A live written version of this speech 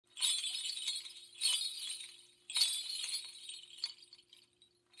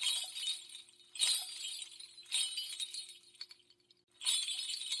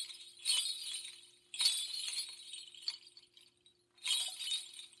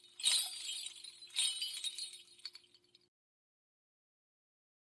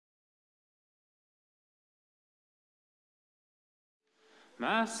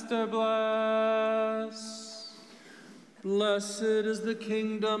Master, bless. Blessed is the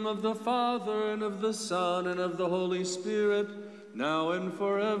kingdom of the Father, and of the Son, and of the Holy Spirit, now and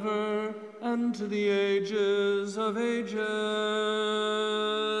forever, and to the ages of ages.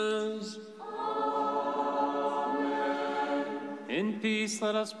 Amen. In peace,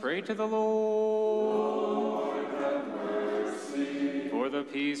 let us pray to the Lord. Lord, have mercy. For the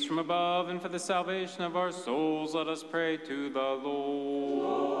peace from above and for the salvation of our souls, let us pray to the Lord.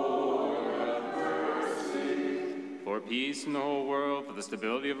 Lord, have mercy. For peace in the whole world, for the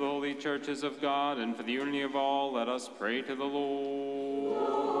stability of the holy churches of God, and for the unity of all, let us pray to the Lord.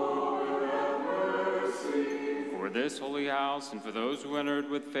 Lord, have mercy. For this holy house, and for those who entered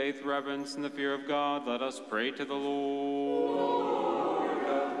with faith, reverence, and the fear of God, let us pray to the Lord. Lord,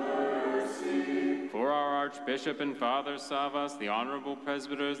 have mercy. For our Archbishop and Father Savas, the honorable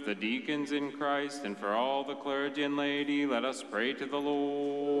presbyters, the deacons in Christ, and for all the clergy and laity, let us pray to the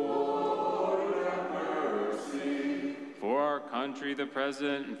Lord. Lord, have mercy. For our country, the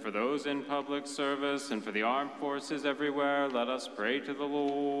President, and for those in public service, and for the armed forces everywhere, let us pray to the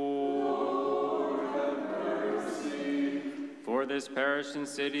Lord. Lord, have mercy. For this parish and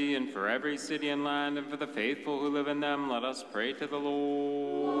city, and for every city and land, and for the faithful who live in them, let us pray to the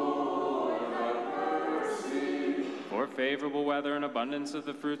Lord. Lord, have mercy. For favorable weather and abundance of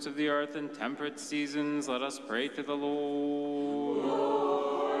the fruits of the earth and temperate seasons, let us pray to the Lord.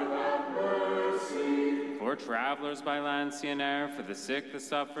 Lord, have mercy. For travelers by land, sea, and air, for the sick, the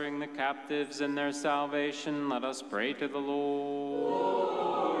suffering, the captives, and their salvation, let us pray to the Lord.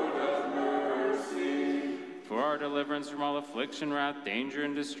 Lord, have mercy. For our deliverance from all affliction, wrath, danger,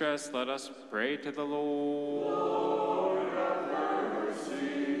 and distress, let us pray to the Lord. Lord, have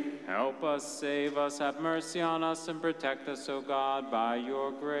mercy. Help us, save us, have mercy on us, and protect us, O God, by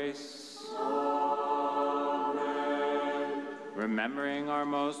your grace. Amen. Remembering our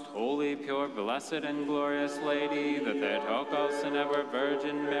most holy, pure, blessed, and glorious Lady, the Theotokos and ever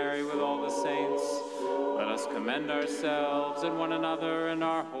Virgin Mary with all the saints, let us commend ourselves and one another and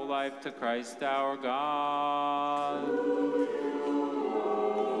our whole life to Christ our God.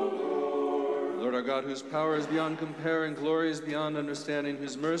 Lord our God, whose power is beyond compare and glory is beyond understanding,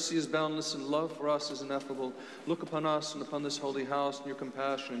 whose mercy is boundless and love for us is ineffable, look upon us and upon this holy house in your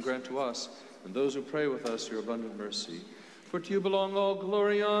compassion, and grant to us and those who pray with us your abundant mercy. For to you belong all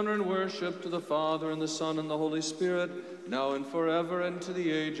glory, honor, and worship, to the Father, and the Son, and the Holy Spirit, now and forever, and to the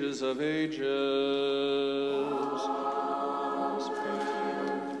ages of ages. Let's pray to the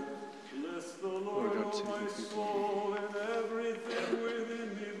Lord. Bless the Lord, God, O save my your people. soul, and everything within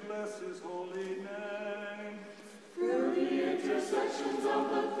me bless his holy name. Through the intersections of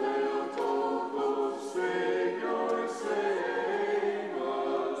the Theotokos, Savior, save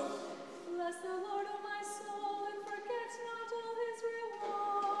us. Bless the Lord, O my soul, and forget not all his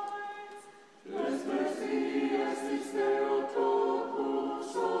rewards. Bless mercy, estis Theotokos,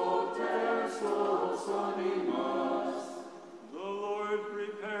 soter sos animas. The Lord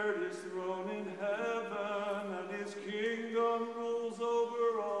prepared his throne in heaven, and his kingdom rules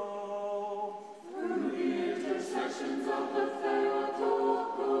over all. Through the intersections of the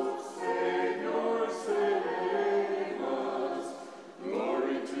Theotokos, Savior, save us.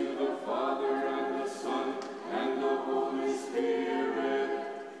 Glory to the Father, and the Son, and the Holy Spirit,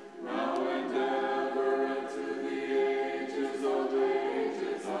 now and ever, and to the ages of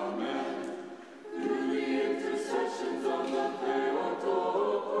ages. Amen. Through the intercessions of the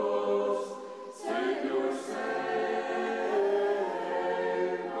Theotokos, Savior, save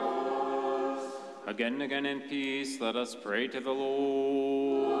us. Again and again in peace, let us pray to the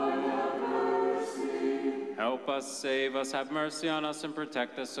Lord. Lord, have mercy. Help us, save us, have mercy on us, and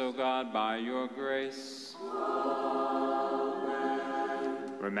protect us, O God, by your grace. Amen.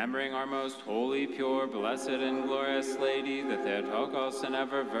 Remembering our most holy, pure, blessed, and glorious Lady, the Theotokos and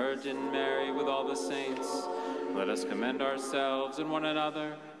ever Virgin Mary with all the saints, let us commend ourselves and one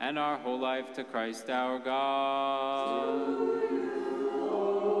another and our whole life to Christ our God.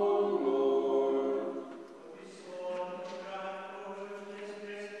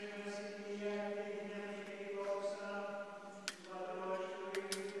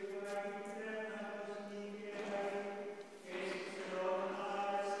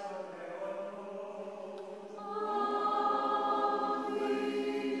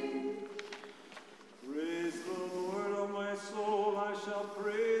 Praise the Lord, O my soul. I shall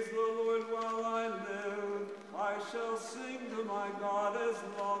praise the Lord while I live. I shall sing to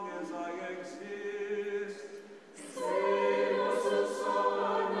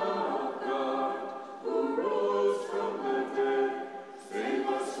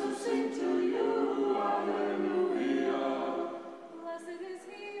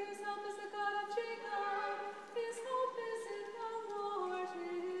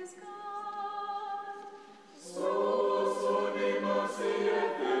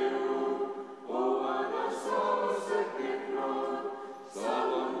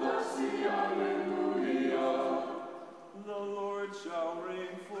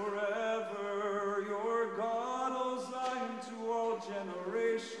forever. Your God, O Zion, to all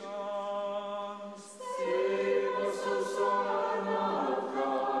generations. Save us, O Son of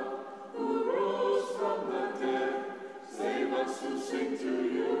God, who rose from the dead. Save us who sing to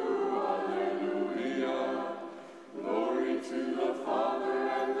you, Alleluia. Glory to the Father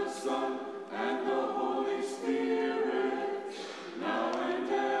and the Son and the Holy Spirit, now and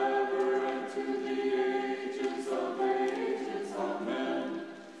ever and to the ages of ages. Amen.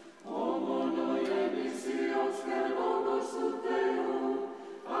 Homo Dionysios te logos Theou,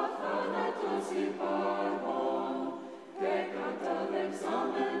 athanatos hyparmon, peccata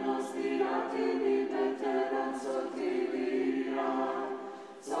vexamenos diatini veteran sotilia,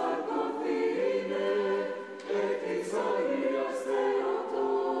 sarcophine, et Isaias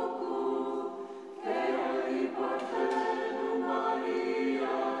Theotoku, Theai Partenum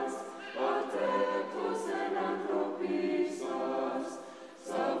Marias, Patertos en anthropisas,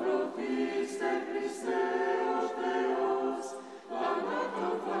 Savrophis te Christeos Theos,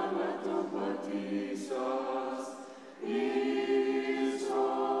 Thanaton Batisas, Isos,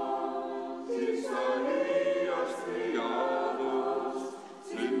 Isaias Triados,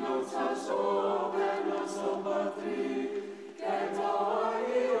 Signos ovenos patri, et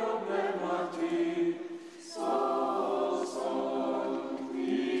aiam memati, soson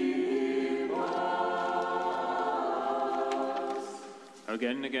vivas.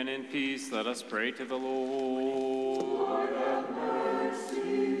 Again and again in peace, let us pray to the Lord. Lord, have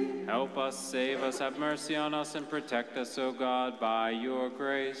mercy. Help us, save us, have mercy on us, and protect us, O God, by your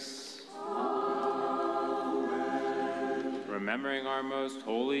grace. Remembering our most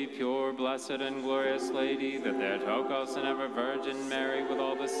holy, pure, blessed, and glorious Lady, the Theotokos and ever Virgin Mary with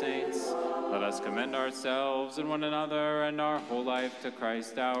all the saints, let us commend ourselves and one another and our whole life to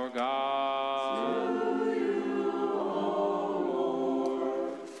Christ our God.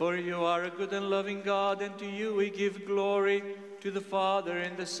 For you are a good and loving God, and to you we give glory, to the Father,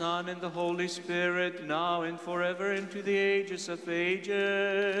 and the Son, and the Holy Spirit, now and forever, and to the ages of ages.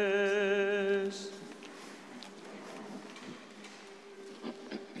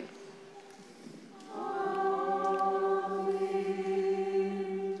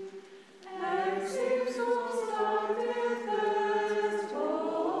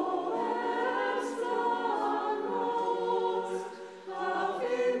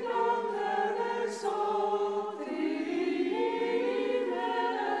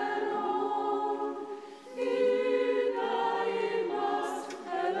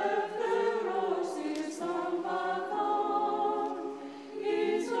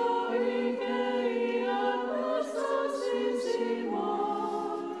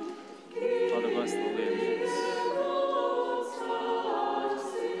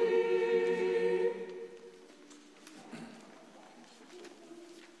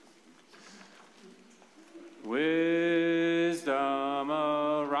 Wisdom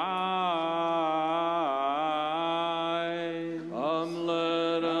arise. Come,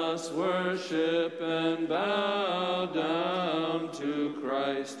 let us worship and bow down to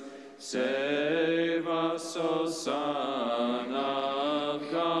Christ. Save us, O Son of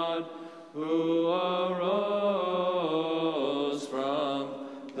God, who arose from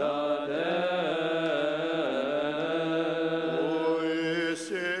the dead. We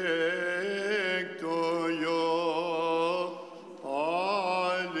sing to you,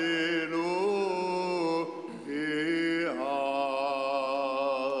 Alleluia.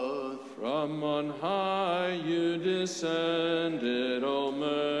 From on high you descended, O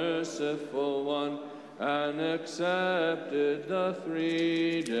merciful one, and accepted the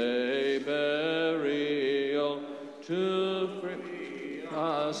 3-day burial to free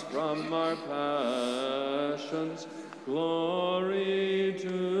us from our passions. Glory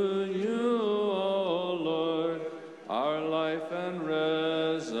to you, O Lord, our life and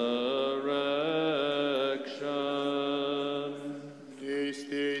resurrection.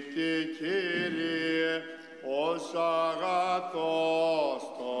 Διστήτη, Κύριε, ως αγαθός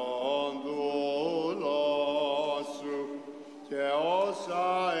των δούλων σου, και όσα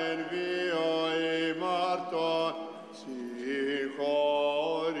εν βίο ημαρτών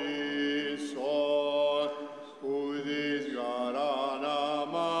συγχωρήσον, ουδείς γαράν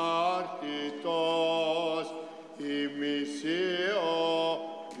αμάρτητος, ημισίω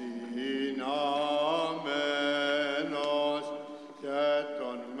δυναμένος, και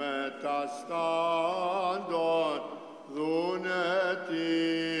των μεταστάντων δούνετη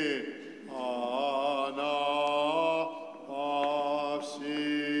ανάπαυση.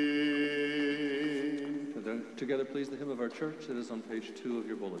 Together, please, the hymn of our church that is on page 2 of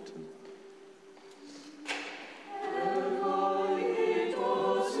your bulletin.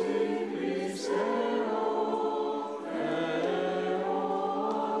 Evoitos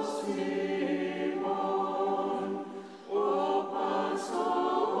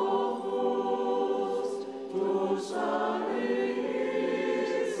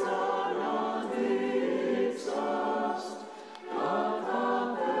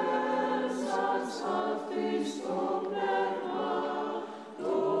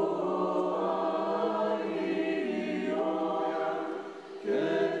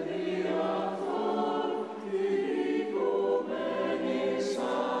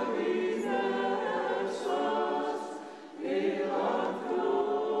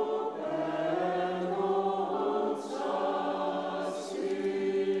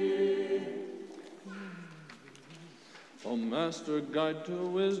O Master, guide to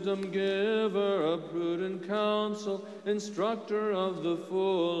wisdom, giver of prudent counsel, instructor of the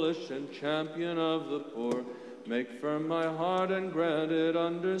foolish and champion of the poor, make firm my heart and grant it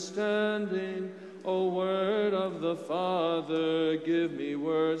understanding. O word of the Father, give me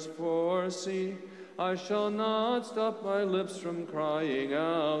words foreseen. I shall not stop my lips from crying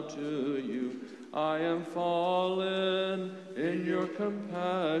out to you. I am fallen, in your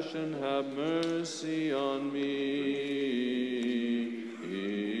compassion have mercy on me.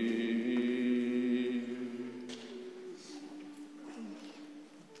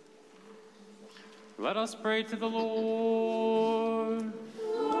 Let us pray to the Lord.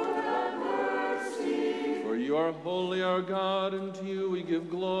 Lord, have mercy. For you are holy, our God, and to you we give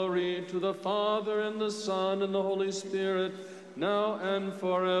glory, to the Father, and the Son, and the Holy Spirit, now and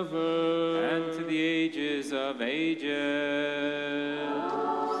forever. And to the ages of ages.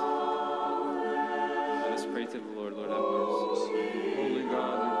 Let us pray to the Lord. Lord, have mercy. Holy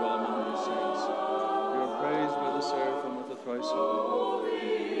God, you dwell among your saints. You are praised by the seraphim with the thrice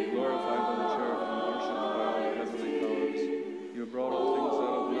holy, glorified by the cherubim, and worshipped by all the heavenly powers. You have brought all things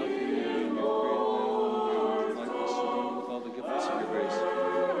out of nothing, and you have created man in your likeness, adorned with all the gifts of your grace.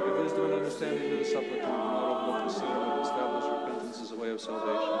 Give wisdom and understanding to the supplicant, and not overlook the sinner, but establish repentance as a way of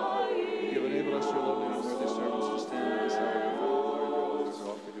salvation. You have enabled us, your lovely and worthy servants, to stand in this hour before the glory of your altars, and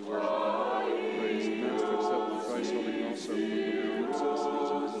offer you worship and praise. Master, accept the thrice holy and also from the lips of the saints,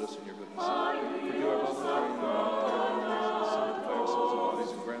 and visit us in your goodness. Forgive our voluntary and involuntary obligations, sanctify our souls and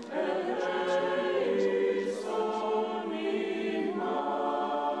bodies, and grant that we worship and serve you in the salvation of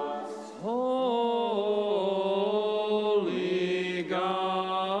our lives. Holy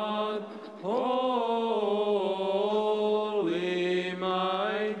God, holy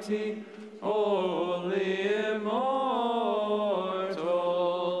mighty, holy immortal,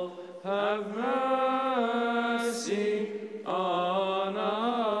 have mercy on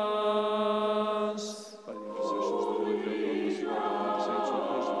us. By the intercessions of the Holy Theotokos, you are the saints who are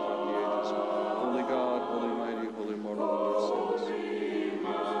placed throughout the ages. Holy God, holy mighty, holy immortal, have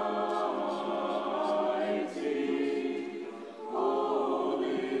mercy on us.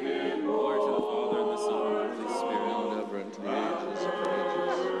 Glory to the Father, and the Son, and the Holy Spirit. Now and ever, into the ages of ages.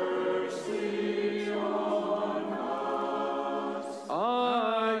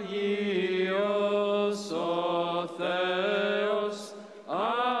 Aios o Theos,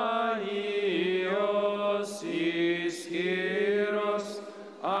 aios ischiros,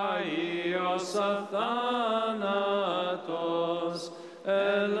 aios athanatos,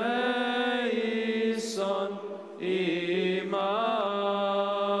 eleison imas.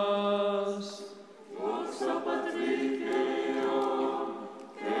 Voxa Patricio,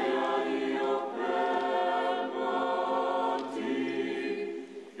 Dea io prebati,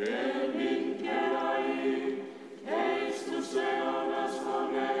 che mincerai, eis tu seonas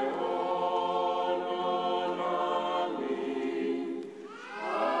honeonami,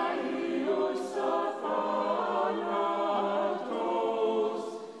 aios athanatos,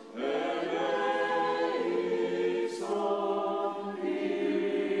 eleison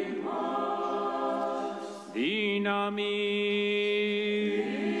imas. Dynamis.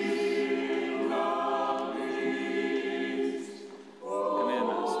 Command,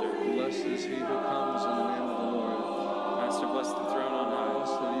 Master. Blessed is he who comes in the name of the Lord. Master, bless the throne on high.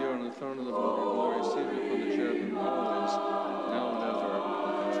 Blessed are you on the throne of the Lord, your glory, seated upon the cherubim, always, now and ever,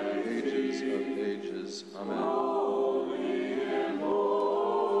 into the ages of ages. Amen.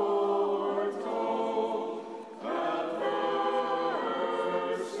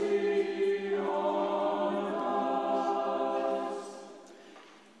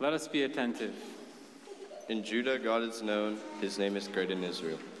 Let us be attentive. In Judah, God is known. His name is great in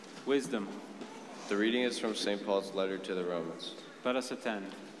Israel. Wisdom. The reading is from St. Paul's letter to the Romans. Let us attend.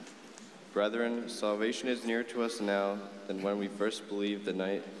 Brethren, salvation is nearer to us now than when we first believed. The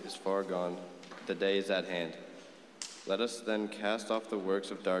night is far gone, the day is at hand. Let us then cast off the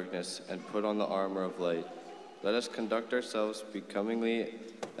works of darkness and put on the armor of light. Let us conduct ourselves becomingly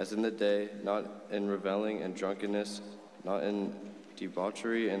as in the day, not in reveling and drunkenness, not in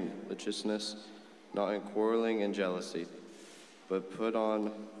debauchery and licentiousness, not in quarreling and jealousy, but put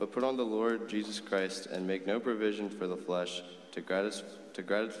on the Lord Jesus Christ, and make no provision for the flesh to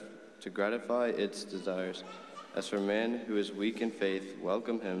gratify its desires. As for man who is weak in faith,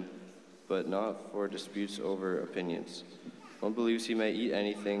 welcome him, but not for disputes over opinions. One believes he may eat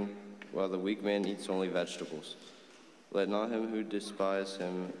anything, while the weak man eats only vegetables. Let not him who despise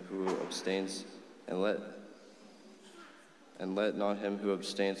him who abstains, and let not him who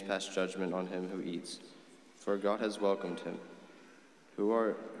abstains pass judgment on him who eats, for God has welcomed him. Who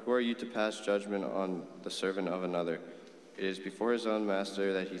are you to pass judgment on the servant of another? It is before his own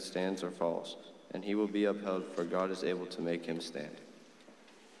master that he stands or falls, and he will be upheld, for God is able to make him stand.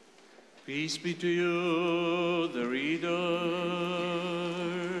 Peace be to you, the reader.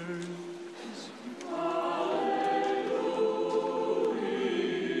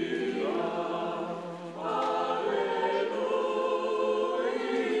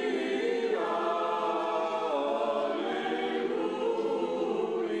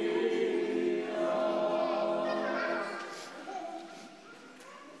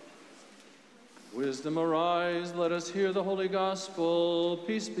 Wisdom arise, let us hear the holy gospel.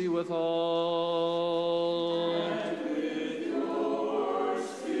 Peace be with all. And with your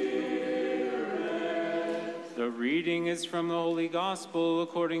spirit. The reading is from the Holy Gospel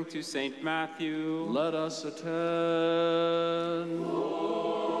according to St. Matthew. Let us attend.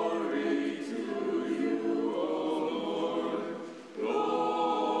 Glory to you, O Lord.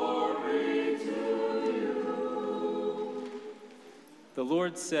 Glory to you. The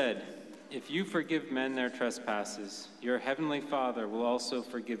Lord said, "If you forgive men their trespasses, your heavenly Father will also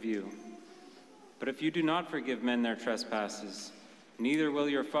forgive you. But if you do not forgive men their trespasses, neither will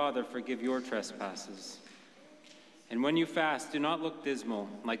your Father forgive your trespasses. And when you fast, do not look dismal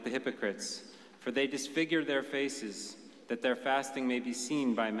like the hypocrites, for they disfigure their faces, that their fasting may be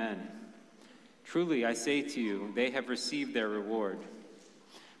seen by men. Truly, I say to you, they have received their reward.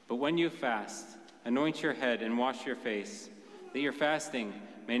 But when you fast, anoint your head and wash your face, that your fasting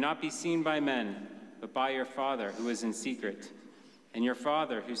may not be seen by men, but by your Father who is in secret. And your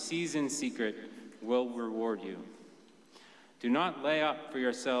Father who sees in secret will reward you. Do not lay up for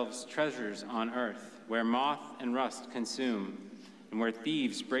yourselves treasures on earth, where moth and rust consume, and where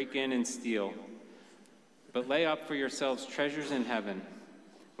thieves break in and steal. But lay up for yourselves treasures in heaven,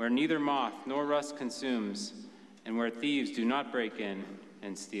 where neither moth nor rust consumes, and where thieves do not break in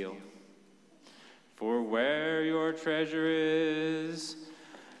and steal. For where your treasure is,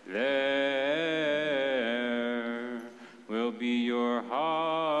 there will be your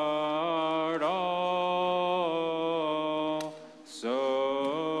heart also.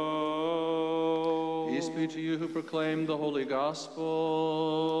 Peace be to you who proclaim the holy gospel.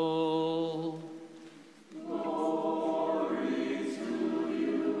 Glory to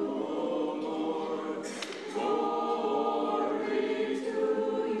you, O Lord. Glory to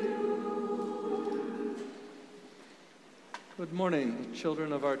you. Good morning.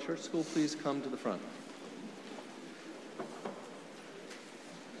 Children of our church school, please come to the front.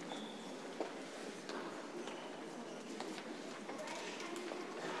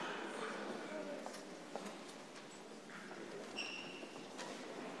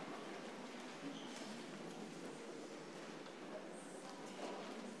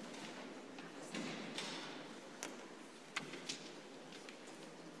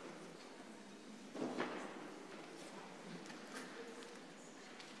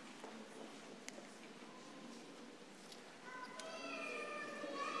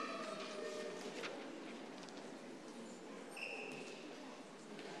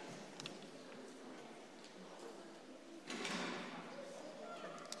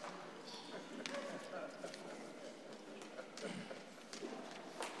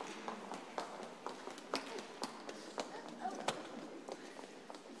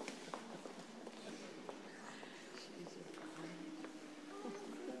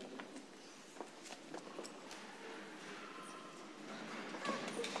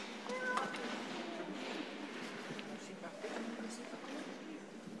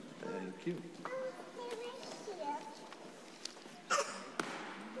 Thank you.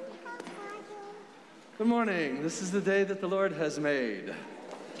 Good morning. This is the day that the Lord has made.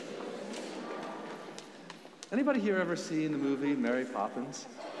 Anybody here ever seen the movie Mary Poppins?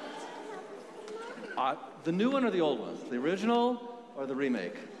 The new one or the old one? The original or the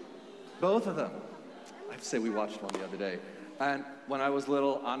remake? Both of them. I have to say we watched one the other day. And when I was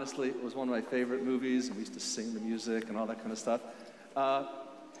little, honestly, it was one of my favorite movies. And we used to sing the music and all that kind of stuff.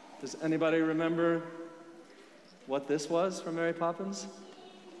 Does anybody remember what this was from Mary Poppins?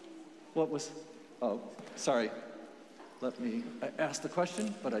 What was, oh, sorry. I asked the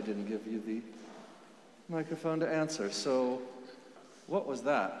question, but I didn't give you the microphone to answer. So, what was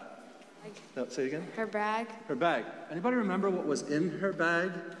that? No, say it again? Her bag. Her bag. Anybody remember what was in her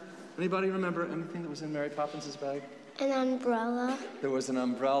bag? Anybody remember anything that was in Mary Poppins' bag? An umbrella. There was an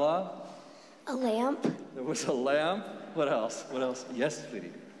umbrella. A lamp. There was a lamp. What else? What else? Yes,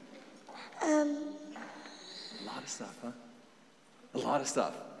 sweetie. A lot of stuff, huh? A lot of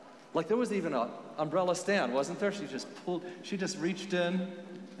stuff. Like there was even an umbrella stand, wasn't there? She just reached in,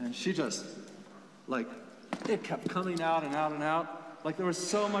 and she just, like, it kept coming out and out and out. Like there was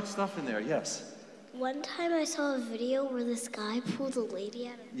so much stuff in there, yes. One time I saw a video where this guy pulled a lady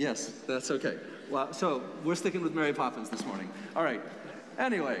out of... Yes, that's okay. Well, so we're sticking with Mary Poppins this morning. All right.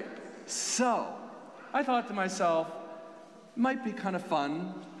 Anyway, so I thought to myself, it might be kind of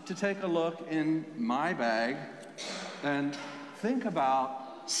fun to take a look in my bag and think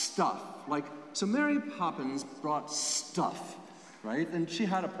about stuff. Like, so Mary Poppins brought stuff, right? And she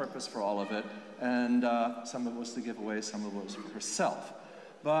had a purpose for all of it. And some of it was to give away, some of it was for herself.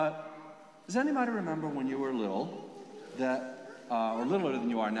 But does anybody remember when you were little, or littler than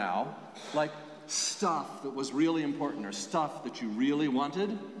you are now, like stuff that was really important or stuff that you really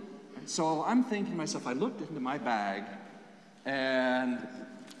wanted? So I'm thinking to myself, I looked into my bag, and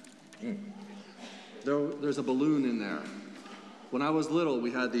there's a balloon in there. When I was little,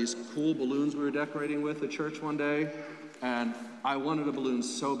 we had these cool balloons we were decorating with at church one day, and I wanted a balloon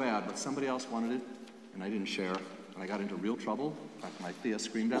so bad, but somebody else wanted it, and I didn't share, and I got into real trouble. In fact, my Thea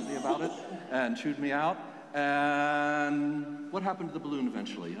screamed at me about it and chewed me out. And what happened to the balloon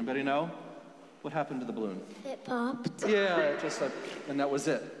eventually? Anybody know? What happened to the balloon? It popped. Yeah, it just and that was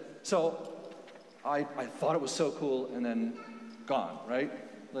it. So I thought it was so cool, and then gone, right?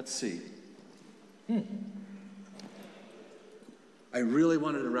 Let's see. I really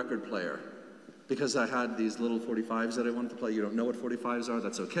wanted a record player because I had these little 45s that I wanted to play. You don't know what 45s are,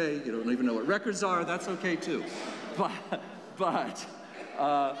 that's okay. You don't even know what records are, that's okay too.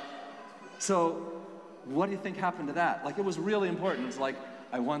 So what do you think happened to that? Like, it was really important. It's like,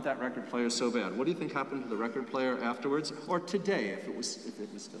 I want that record player so bad. What do you think happened to the record player afterwards? Or today, if it was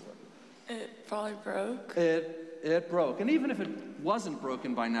still there? It probably broke. It broke. And even if it wasn't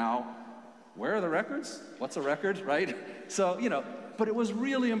broken by now, where are the records? What's a record, right? So, but it was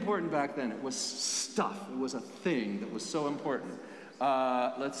really important back then. It was stuff. It was a thing that was so important.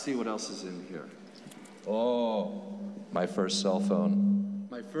 Let's see what else is in here. Oh, my first cell phone.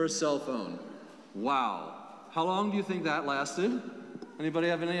 My first cell phone. Wow. How long do you think that lasted? Anybody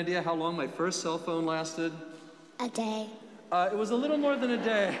have any idea how long my first cell phone lasted? A day. It was a little more than a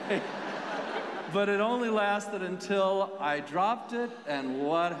day. But it only lasted until I dropped it, and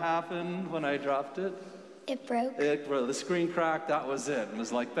what happened when I dropped it? It broke. It broke. The screen cracked, that was it. It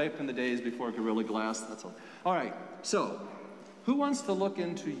was like back in the days before Gorilla Glass, that's all. All right, so who wants to look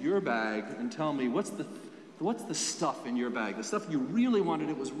into your bag and tell me what's the stuff in your bag? The stuff you really wanted,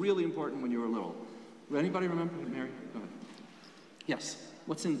 it was really important when you were little. Anybody remember? Mary, go ahead. Yes,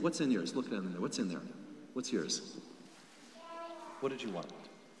 what's in yours? Look down there, what's in there? What's yours? What did you want?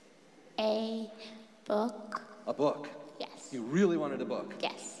 A book. A book? Yes. You really wanted a book?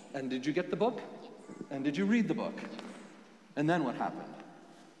 Yes. And did you get the book? Yes. And did you read the book? And then what happened?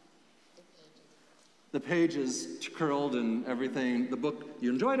 The pages curled and everything. The book, you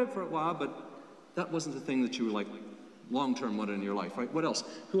enjoyed it for a while, but that wasn't the thing that you were like long-term wanted in your life, right? What else?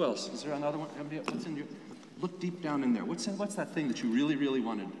 Who else? Is there another one? What's in your, look deep down in there. What's that thing that you really, really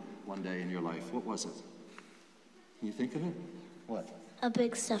wanted one day in your life? What was it? Can you think of it? What? A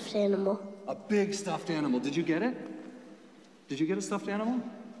big stuffed animal. A big stuffed animal. Did you get it? Did you get a stuffed animal?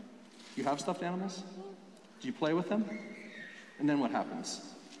 You have stuffed animals? Do you play with them? And then what happens?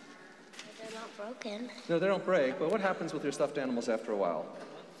 They're not broken. No, they don't break, but what happens with your stuffed animals after a while?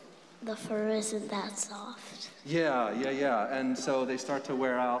 The fur isn't that soft. Yeah. And so they start to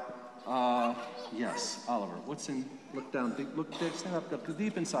wear out. Yes, Oliver, what's in, look down, look, stand up,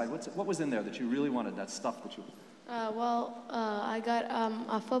 deep inside. What was in there that you really wanted, that stuff that you... I got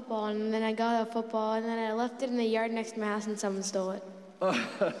a football, and then I got a football, and then I left it in the yard next to my house, and someone stole it.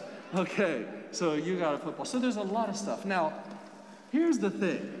 Okay, so you got a football. So there's a lot of stuff. Now, here's the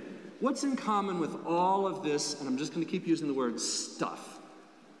thing. What's in common with all of this, and I'm just going to keep using the word stuff.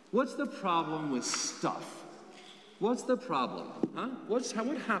 What's the problem with stuff? What's the problem? Huh?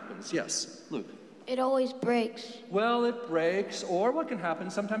 What happens? Yes, Luke. It always breaks. Well, it breaks, or what can happen?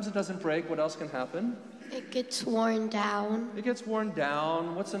 Sometimes it doesn't break. What else can happen? It gets worn down. It gets worn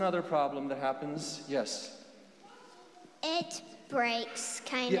down. What's another problem that happens? Yes. It breaks,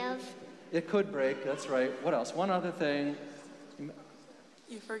 kind of. It could break, that's right. What else? One other thing.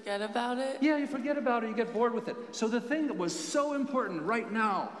 You forget about it? Yeah, you forget about it, you get bored with it. So the thing that was so important right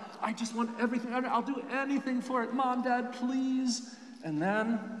now, I just want everything, I'll do anything for it. Mom, Dad, please. And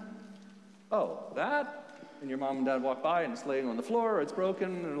then, that? And your mom and dad walk by and it's laying on the floor, or it's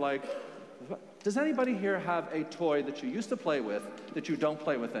broken, and they're like, does anybody here have a toy that you used to play with that you don't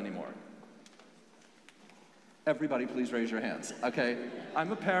play with anymore? Everybody, please raise your hands, okay?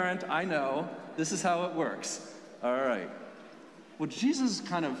 I'm a parent, I know. This is how it works. All right. Well, Jesus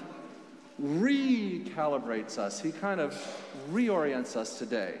kind of recalibrates us. He kind of reorients us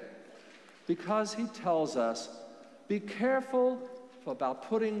today because he tells us, be careful about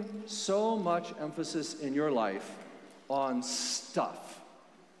putting so much emphasis in your life on stuff.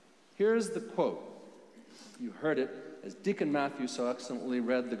 Here's the quote. You heard it as Deacon Matthew so excellently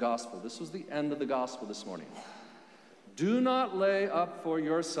read the gospel. This was the end of the gospel this morning. Do not lay up for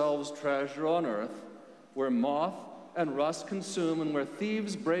yourselves treasure on earth, where moth and rust consume and where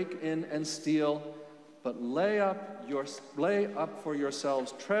thieves break in and steal, but lay up for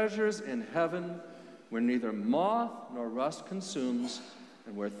yourselves treasures in heaven, where neither moth nor rust consumes,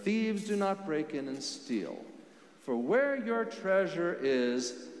 and where thieves do not break in and steal. For where your treasure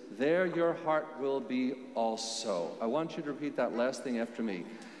is, there your heart will be also. I want you to repeat that last thing after me.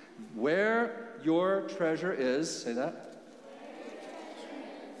 Where your treasure is, say that.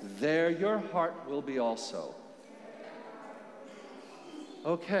 There your heart will be also.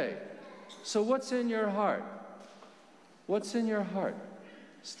 Okay, so what's in your heart? What's in your heart?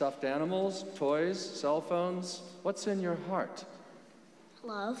 Stuffed animals, toys, cell phones? What's in your heart?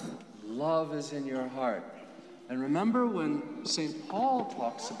 Love. Love is in your heart. And remember when St. Paul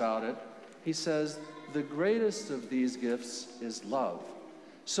talks about it, he says, the greatest of these gifts is love.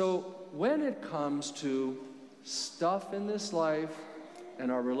 So when it comes to stuff in this life and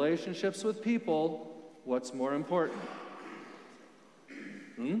our relationships with people, what's more important?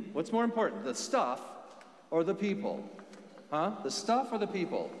 What's more important, the stuff or the people? Huh? The stuff or the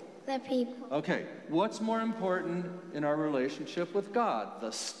people? The people. Okay, what's more important in our relationship with God?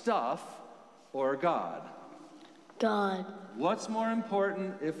 The stuff or God? God. What's more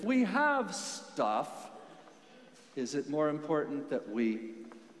important if we have stuff? Is it more important that we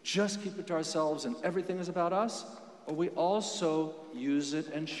just keep it to ourselves and everything is about us? Or we also use it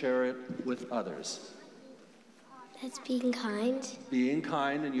and share it with others? That's being kind. Being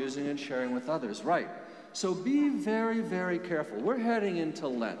kind and using and sharing with others, right. So be very, very careful. We're heading into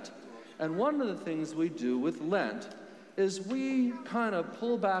Lent. And one of the things we do with Lent is we kind of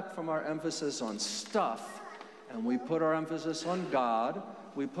pull back from our emphasis on stuff and we put our emphasis on God.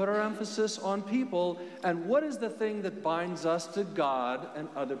 We put our emphasis on people. And what is the thing that binds us to God and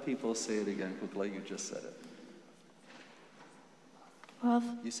other people? Say it again quickly. You just said it. Love.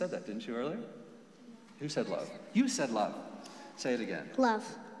 You said that, didn't you, earlier? Who said love? You said love. Say it again. Love.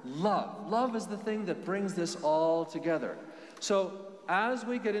 Love. Love is the thing that brings this all together. So as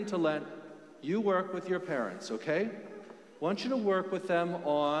we get into Lent, you work with your parents, okay? I want you to work with them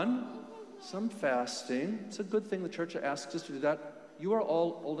on some fasting. It's a good thing the church asks us to do that. You are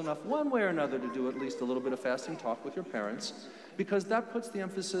all old enough, one way or another, to do at least a little bit of fasting. Talk with your parents, because that puts the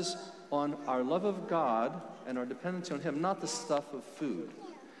emphasis on our love of God and our dependency on Him, not the stuff of food.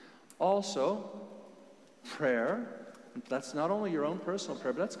 Also, prayer. That's not only your own personal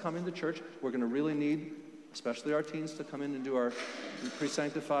prayer, but that's coming to church. We're going to really need, especially our teens, to come in and do our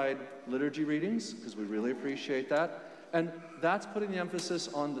pre-sanctified liturgy readings, because we really appreciate that. And that's putting the emphasis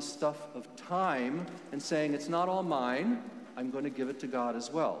on the stuff of time and saying, it's not all mine, I'm going to give it to God as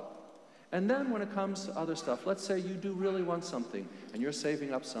well. And then when it comes to other stuff, let's say you do really want something and you're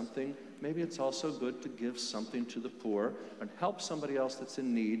saving up something, maybe it's also good to give something to the poor and help somebody else that's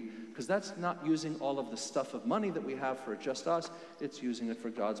in need, because that's not using all of the stuff of money that we have for just us, it's using it for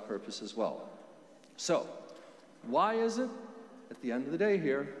God's purpose as well. So, why is it, at the end of the day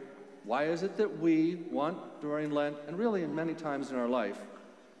here, why is it that we want during Lent, and really in many times in our life,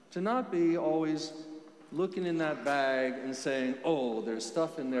 to not be always looking in that bag and saying, oh, there's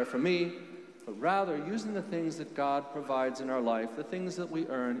stuff in there for me, but rather using the things that God provides in our life, the things that we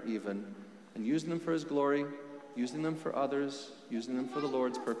earn even, and using them for His glory, using them for others, using them for the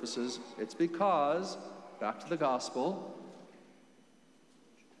Lord's purposes. It's because, back to the gospel,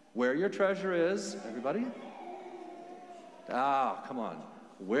 where your treasure is, everybody? Come on.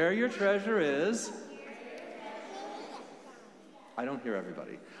 Where your treasure is, I don't hear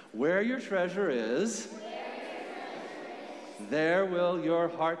everybody. Where your treasure is, there will your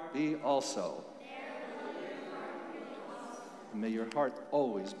heart be also. And may your heart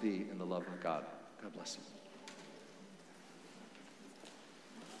always be in the love of God. God bless you.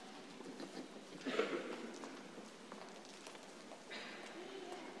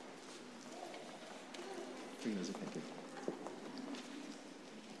 Thank you.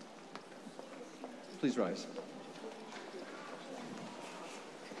 Please rise.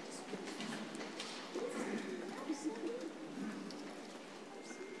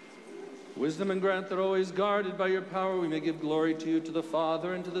 Wisdom and grant that always guarded by your power we may give glory to you, to the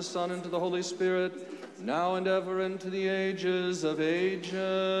Father, and to the Son, and to the Holy Spirit, now and ever into the ages of ages.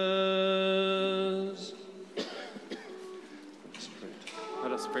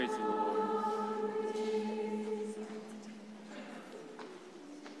 Let us pray to the Lord.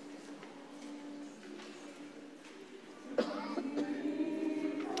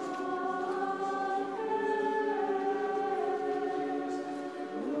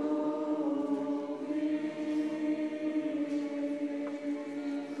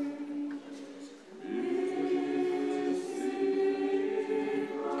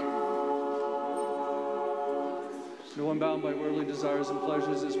 No one bound by worldly desires and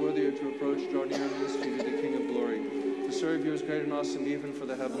pleasures is worthier to approach, draw near, and ministry to the King of glory. To serve you is great and awesome even for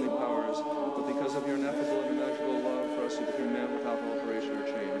the heavenly powers, but because of your ineffable and immeasurable love for us, you became man without alteration or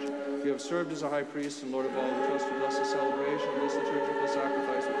change. You have served as a high priest and Lord of all, who trust with us the celebration of this liturgical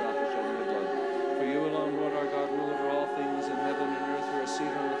sacrifice without the shedding of blood. For you alone, Lord our God, rule over all things in heaven and earth. You are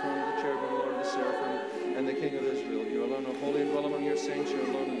seated on the throne of the cherubim, Lord of the seraphim, and the King of Israel. You alone are holy and dwell among your saints. You are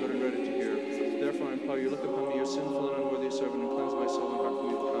alone and good and ready to hear. Therefore I implore you, look upon me, your sinful and unworthy servant, and cleanse my soul and heart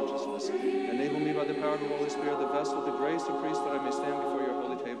from evil consciousness. Enable me by the power of the Holy Spirit, the vessel with the grace of priest, that I may stand before your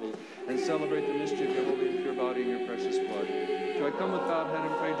holy table and celebrate the mystery of your holy and pure body and your precious blood. Do I come with bowed head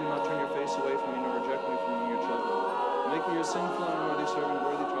and pray, do not turn your face away from me, nor reject me from among your children. Make me your sinful and unworthy servant,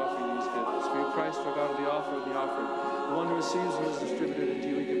 worthy to offer you these gifts. For you, Christ, our God, the author of the offered, the one who receives and is distributed, and to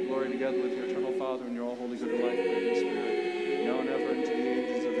you we give glory together with your eternal Father and your all holy, good, and life-creating Spirit, now and ever into the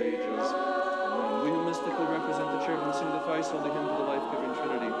ages of ages. We who mystically represent the church and sing the thrice holy hymn to the life-giving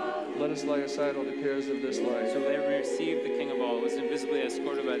Trinity, let us lay aside all the cares of this life. So let me receive the King of all, who is invisibly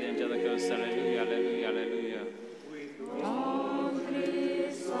escorted by the angelic hosts. Alleluia, alleluia, alleluia.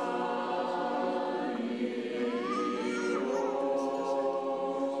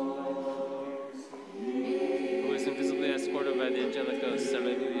 Who is invisibly escorted by the angelic hosts.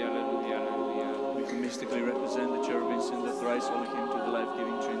 Alleluia, alleluia, alleluia. We can mystically represent the cherubims in the thrice holy hymn to the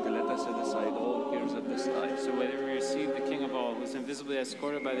life-giving Trinity. Let us set aside all cares of this life. So let me receive the King of all, who is invisibly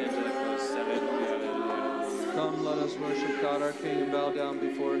escorted by the angelic hosts. Alleluia, alleluia. Come, let us worship God our King and bow down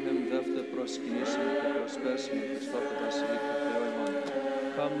before him.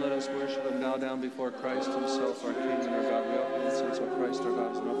 Come, let us worship and bow down before Christ himself, our King and our God. We offer incense, O Christ our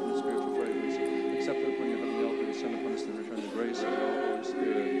God, as an offering of spiritual fragrance. Accept it upon your heavenly altar, descend upon us, and return the grace of the Holy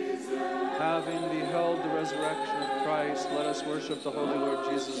Spirit. Having beheld the resurrection of Christ, let us worship the Holy Lord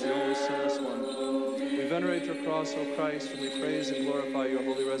Jesus, the only sinless one. We venerate your cross, O Christ, and we praise and glorify your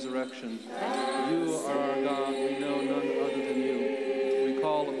holy resurrection. You are our God, we know none other than you. We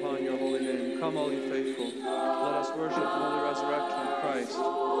call upon your holy name. Come, all you faithful, let us worship the holy resurrection of Christ.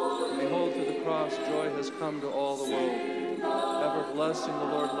 And behold, through the cross, joy has come to all the world. Ever blessing the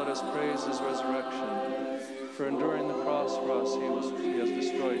Lord, let us praise his resurrection. For enduring the cross for us, he has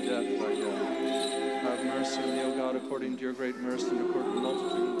destroyed death by death. Have mercy on me, O God, according to your great mercy and according to the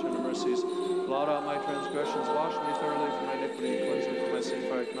multitude of tender mercies. Blot out my transgressions, wash me thoroughly from my iniquity, and cleanse me from my sin,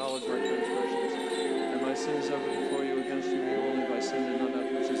 for I acknowledge my transgressions. And my sins ever before you, against you only by sin and none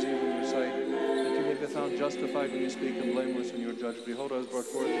that which is evil in your sight, that you may be found justified when you speak and blameless when you are judged. Behold, I was brought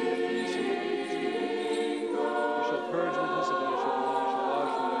forth in iniquity, and sin and you shall purge me with hyssop, and I shall be clean. You shall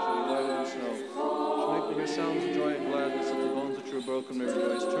wash me, and I shall be whiter than snow. You shall make me hear sounds of joy and gladness, that the bones that you are broken may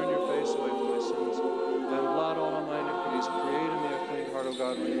rejoice. Turn your face away from my sins, and blot all of my iniquities. Create in me a clean heart, O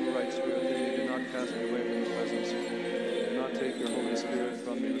God, renew a right spirit within me. Do not cast me away from your presence. Do not take your Holy Spirit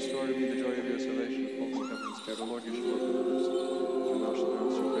from me. Restore to me the joy of your salvation. Hold me heaven's care. O Lord, you shall open the lips, and thou shalt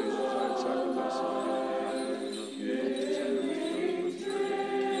answer praise. Desire sacrifice, and I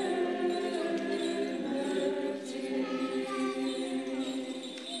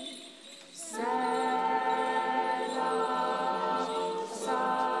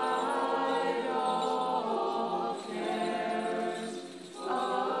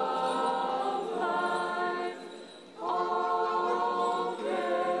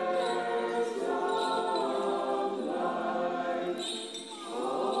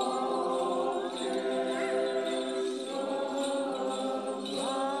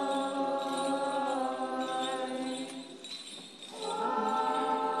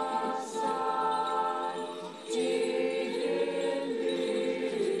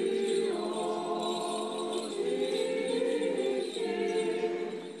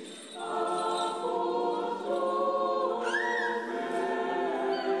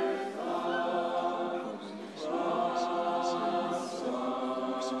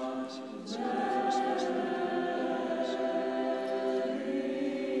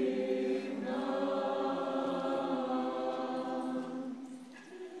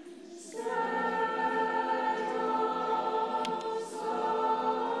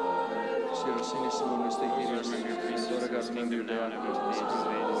Sanctissimum, Christe Kyrios, Lord our God, remember your day after the days of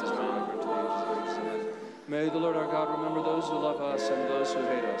ages, amen. May the Lord our God remember those who love us and those who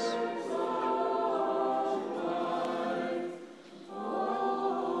hate us.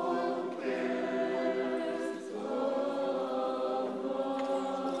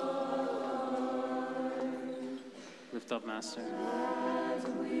 Lift up, Master.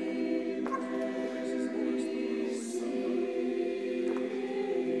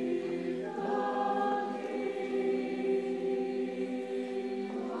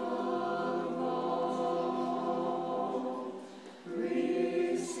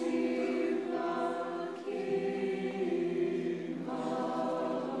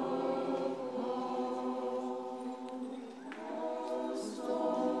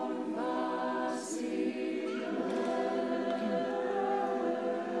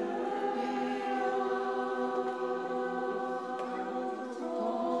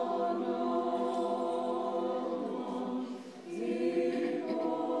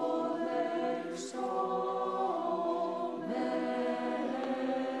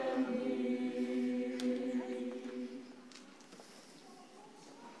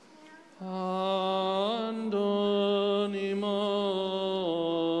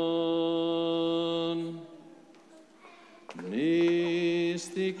 Andonimon,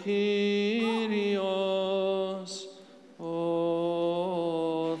 Nisti Kyrios,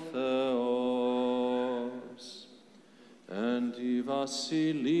 O Theos, Anti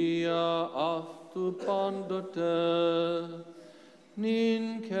Vasilia aftu pandote,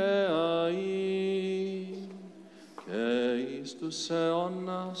 ninke ai, Keis tu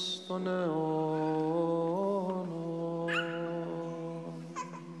seonas ton eonon.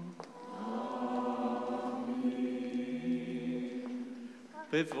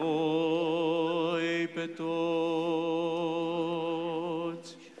 Pe voi, pe toți,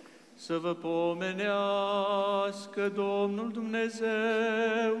 să vă pomenească Domnul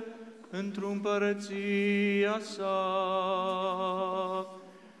Dumnezeu într-o împărăția sa,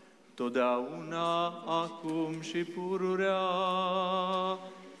 totdeauna, acum și pururea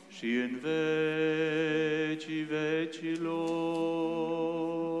și în vecii vecilor.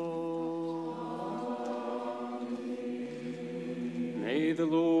 May the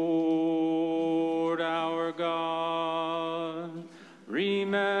Lord our God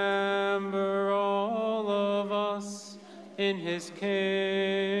remember all of us in his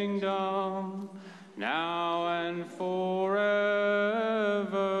kingdom, now and forever,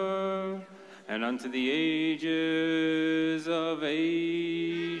 and unto the ages of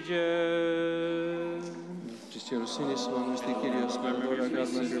ages. Just Sanctissimum, Christe Kyrios, my Lord our God,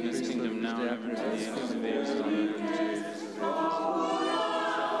 remember your priesthood, kingdom now and ever to the ages of ages. Amen.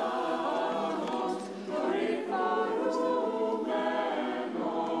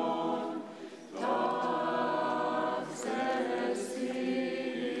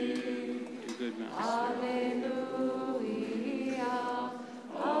 Good Master.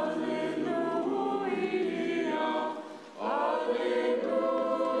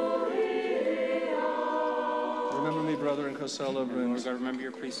 Remember me, brother, and co-celebrants. Lord God, remember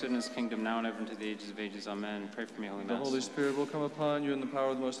your priesthood and his kingdom now and ever into the ages of ages. Amen. Pray for me, Holy The Master. Holy Spirit will come upon you, and the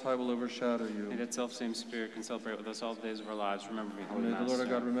power of the Most High will overshadow you. May that self-same Spirit can celebrate with us all the days of our lives. Remember me, Holy May Master. the Lord our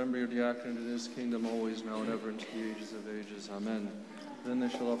God remember your diaconate in his kingdom always, now and ever, into the ages of ages. Amen. Then they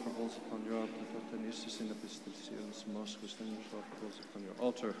shall offer bulls upon your altar, and they shall offer bulls upon your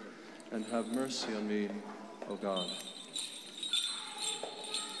altar, and have mercy on me, O God.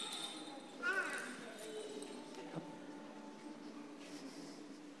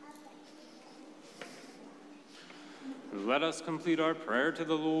 Let us complete our prayer to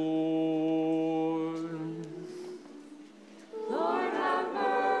the Lord. Lord, have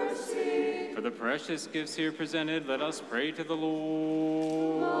mercy. For the precious gifts here presented, let us pray to the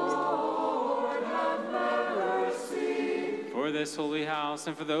Lord. Lord, have mercy. For this holy house,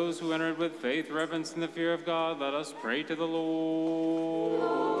 and for those who entered with faith, reverence, and the fear of God, let us pray to the Lord.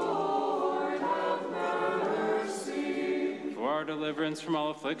 Lord, have mercy. For our deliverance from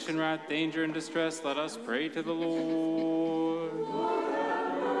all affliction, wrath, danger, and distress, let us pray to the Lord. Lord,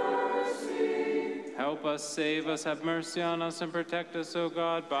 have mercy. Help us, save us, have mercy on us, and protect us, O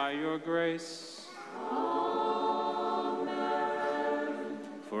God, by your grace. Amen.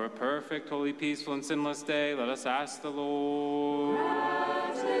 For a perfect, holy, peaceful, and sinless day, let us ask the Lord.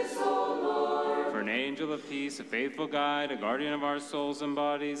 Grant this, O Lord. For an angel of peace, a faithful guide, a guardian of our souls and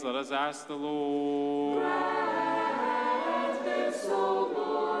bodies, let us ask the Lord. Grant this, O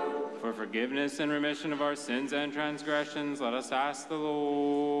Lord. For forgiveness and remission of our sins and transgressions, let us ask the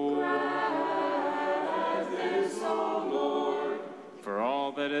Lord. Grant this, O Lord. For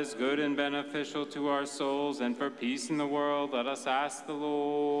all that is good and beneficial to our souls and for peace in the world, let us ask the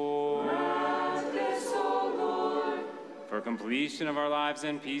Lord. Grant this, O Lord. For completion of our lives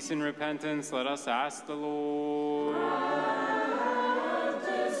in peace and repentance, let us ask the Lord. Grant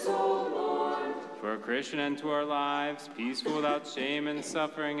this, O Lord. For a Christian end to our lives, peaceful without shame and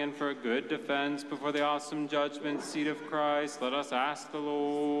suffering, and for a good defense before the awesome judgment seat of Christ, let us ask the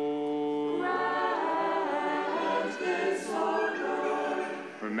Lord. Grant this, O Lord.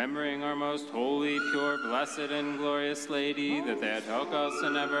 Remembering our most holy, pure, blessed, and glorious Lady, that Theotokos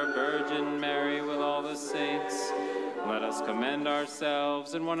and ever Virgin Mary with all the saints, let us commend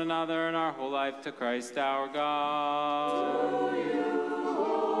ourselves and one another and our whole life to Christ our God.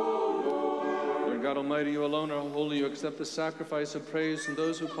 Lord God Almighty, you alone are holy. You accept the sacrifice of praise from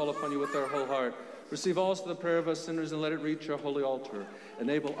those who call upon you with their whole heart. Receive also the prayer of us sinners and let it reach your holy altar.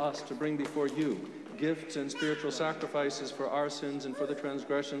 Enable us to bring before you gifts and spiritual sacrifices for our sins and for the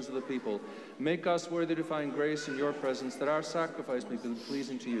transgressions of the people. Make us worthy to find grace in your presence, that our sacrifice may be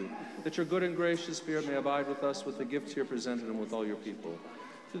pleasing to you, that your good and gracious Spirit may abide with us with the gifts here presented and with all your people.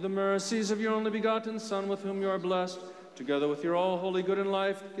 Through the mercies of your only begotten Son, with whom you are blessed, together with your all holy, good, and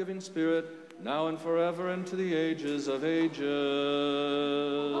life-giving Spirit, now and forever and to the ages of ages.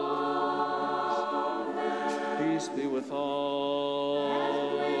 Amen. Peace be with all.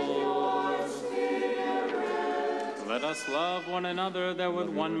 Let us love one another, that with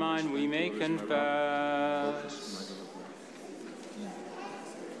one mind we may confess.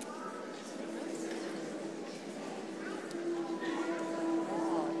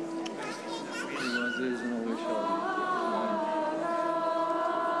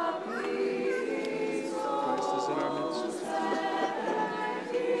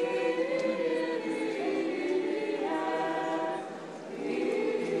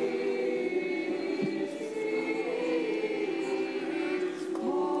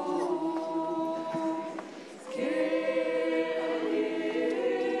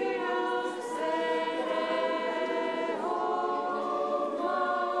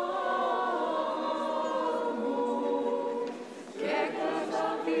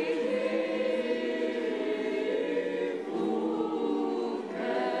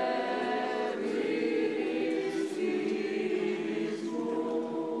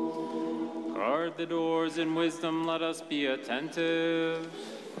 The doors in wisdom, let us be attentive.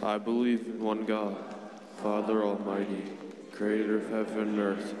 I believe in one God, Father Almighty, creator of heaven and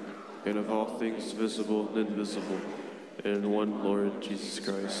earth, and of all things visible and invisible, and in one Lord Jesus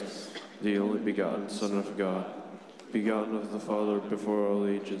Christ, the only begotten Son of God, begotten of the Father before all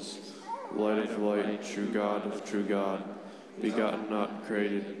ages, light of light, true God of true God, begotten not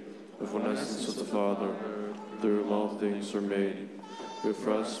created, of one essence with the Father, through whom all things were made, who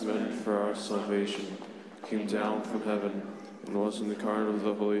for us men for our salvation came down from heaven and was incarnate of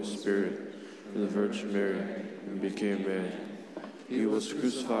the Holy Spirit and the Virgin Mary and became man. He was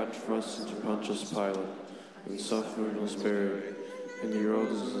crucified for us under Pontius Pilate and suffered and was buried, and he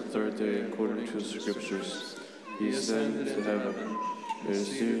rose on the third day according to the Scriptures. He ascended into heaven and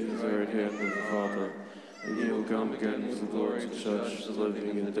is seated at the right hand of the Father, and he will come again with the glory to judge the living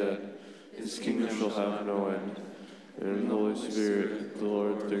and the dead. His kingdom shall have no end. And the Holy Spirit, the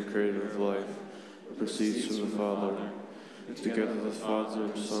Lord, the creator of life, proceeds from the Father. Together the Father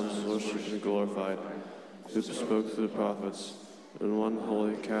and Son is worshipped and glorified, who spoke through the prophets, in one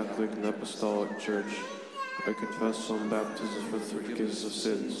holy Catholic and Apostolic Church. I confess one baptism for the forgiveness of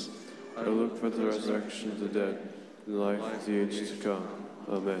sins. I look for the resurrection of the dead and the life of the age to come.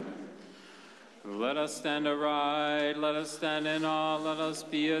 Amen. Let us stand aright, let us stand in awe, let us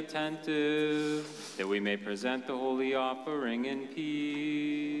be attentive, that we may present the holy offering in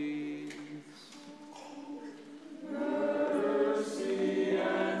peace. Mercy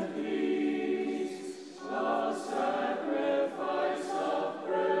and peace, the sacrifice of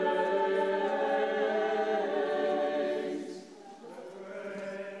praise.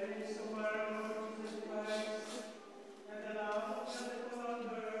 Praise of our Lord Jesus Christ, and the love of the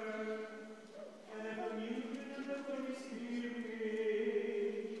Father, and the communion of the Holy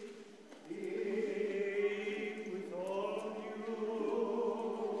Spirit, be with all of you.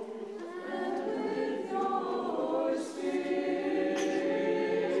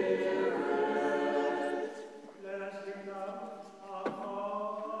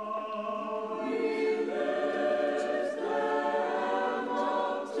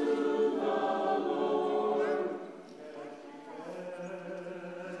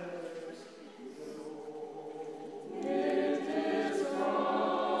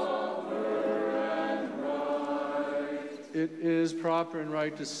 it is proper and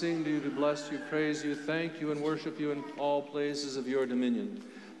right to sing to you, to bless you, praise you, thank you, and worship you in all places of your dominion.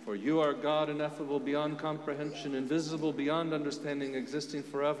 For you are God, ineffable beyond comprehension, invisible beyond understanding, existing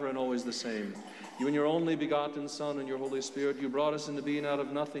forever and always the same. You and your only begotten Son and your Holy Spirit, you brought us into being out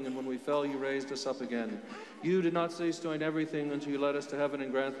of nothing, and when we fell, you raised us up again. You did not cease doing everything until you led us to heaven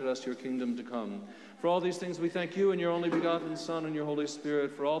and granted us your kingdom to come. For all these things we thank you and your only begotten Son and your Holy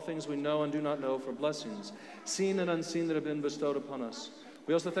Spirit, for all things we know and do not know, for blessings, seen and unseen, that have been bestowed upon us.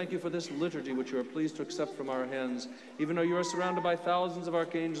 We also thank you for this liturgy which you are pleased to accept from our hands, even though you are surrounded by thousands of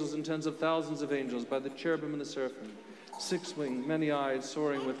archangels and tens of thousands of angels, by the cherubim and the seraphim, six-winged, many-eyed,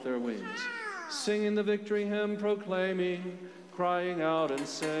 soaring with their wings, singing the victory hymn, proclaiming, crying out and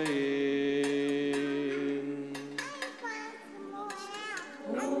saying,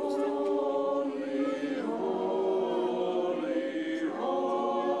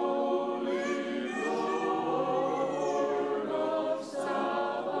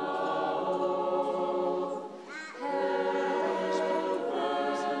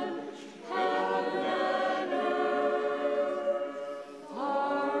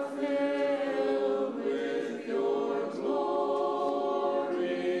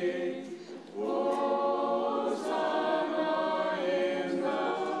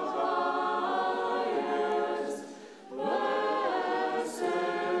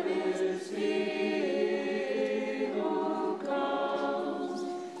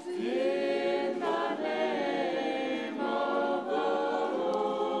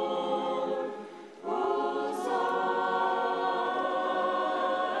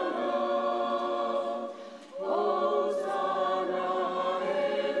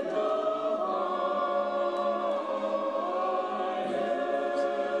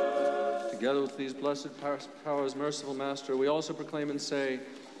 Together with these blessed powers, merciful Master, we also proclaim and say,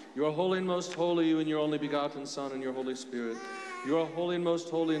 you are holy and most holy, you and your only begotten Son and your Holy Spirit. You are holy and most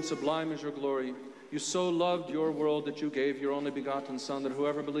holy, and sublime is your glory. You so loved your world that you gave your only begotten Son, that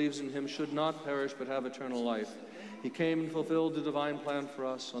whoever believes in him should not perish but have eternal life. He came and fulfilled the divine plan for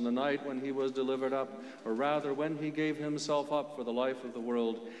us on the night when he was delivered up, or rather when he gave himself up for the life of the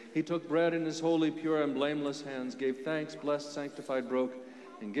world. He took bread in his holy, pure, and blameless hands, gave thanks, blessed, sanctified, broke,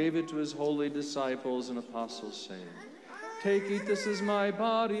 and gave it to his holy disciples and apostles, saying, take, eat, this is my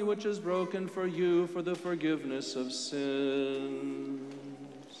body, which is broken for you for the forgiveness of sins.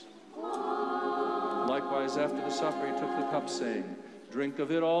 Likewise, after the supper, he took the cup, saying, drink of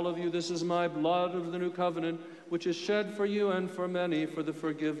it, all of you, this is my blood of the new covenant, which is shed for you and for many for the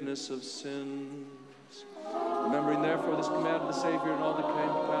forgiveness of sins. Remembering therefore this command of the Savior and all that came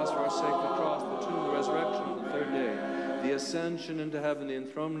to pass for our sake, the cross, the tomb, the resurrection on the third day, the ascension into heaven, the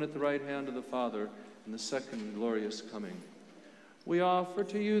enthronement at the right hand of the Father, and the second glorious coming. We offer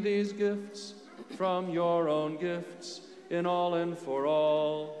to you these gifts from your own gifts, in all and for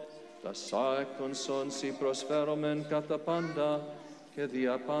all. Da saecton son si prosperomen catapanda,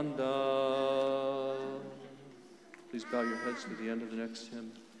 kedia panda. Please bow your heads to the end of the next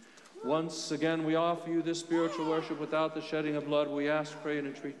hymn. Once again, we offer you this spiritual worship without the shedding of blood. We ask, pray, and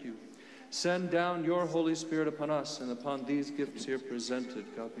entreat you. Send down your Holy Spirit upon us and upon these gifts here presented.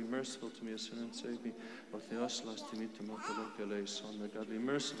 God, be merciful to me, a sinner, and save me. God, be merciful to me,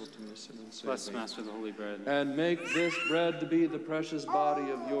 a sinner, and save me. Bless the Master of the Holy Bread. And make this bread to be the precious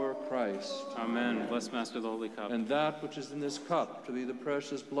body of your Christ. Amen. Bless Master of the Holy Cup. And that which is in this cup to be the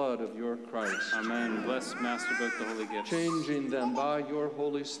precious blood of your Christ. Amen. Bless Master both the Holy Gifts. Changing them by your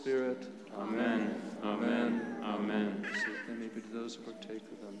Holy Spirit. Amen. Amen. Amen. So they may be to those who partake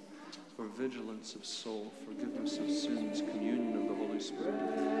of them. For vigilance of soul, forgiveness of sins, communion of the Holy Spirit,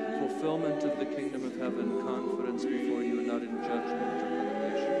 fulfillment of the kingdom of heaven, confidence before you and not in judgment or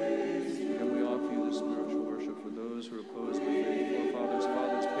condemnation. And we offer you this spiritual worship for those who are opposed by faith, forefathers,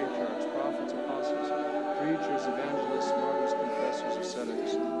 fathers, patriarchs, prophets, apostles, preachers, evangelists, martyrs, confessors,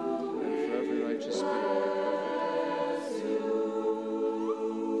 ascetics, and for every righteous spirit.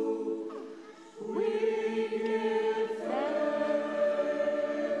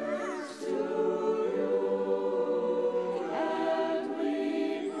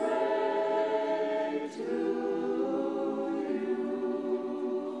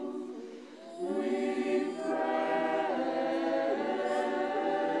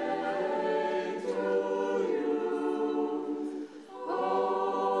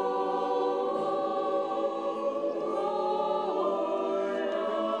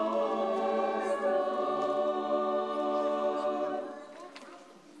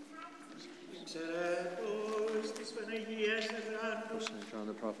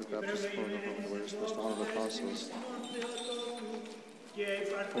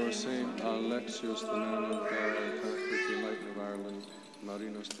 For Saint Alexius, the man of God, Catholic, the enlightened of Ireland,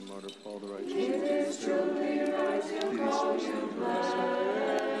 Marinus, the martyr, Paul, the righteous, It is truly right to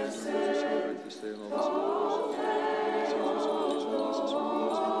celebrate this day and all the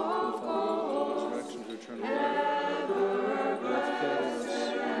resurrection to eternal life. Who hath fed us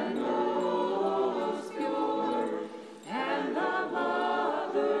in the pure, and the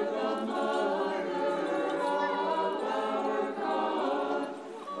mother of our God,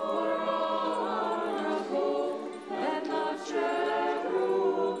 for honorable and the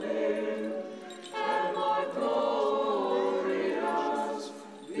cherubim, and more glorious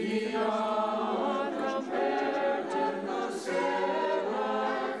beyond compare than the seraphim.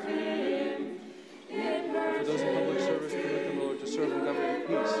 for those in public service, permit them, Lord, to serve and govern in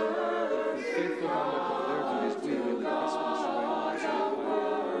peace. That through faithful conduct of their duties, we may live peacefully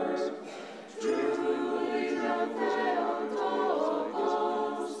and reign in the Praise the name of the Holy Trinity,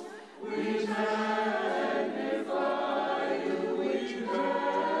 always We magnify you, we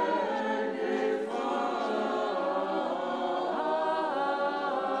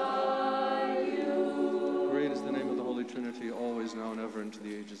magnify you. Great is the name of the Holy Trinity, always, now, and ever, into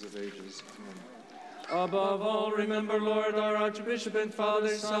the ages of ages. Amen. Above all, remember, Lord, our Archbishop and Father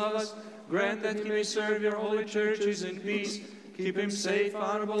Savas. Grant that he may serve your holy churches in peace. Keep him safe,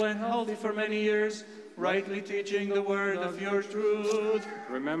 honorable, and healthy for many years, rightly teaching the word of your truth.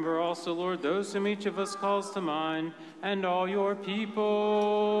 Remember also, Lord, those whom each of us calls to mind, and all your people.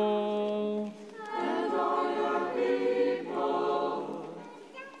 And all your people.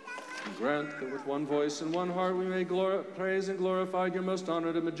 Grant that with one voice and one heart we may praise and glorify your most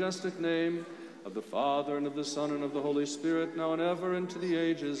honored and majestic name, of the Father, and of the Son, and of the Holy Spirit, now and ever, into the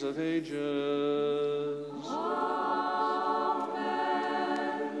ages of ages.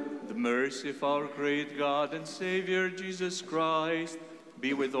 Amen. The mercy of our great God and Savior, Jesus Christ,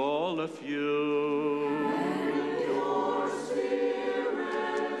 be with all of you. And your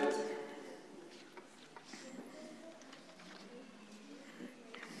spirit.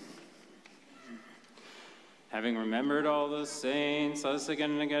 Having remembered all the saints, let us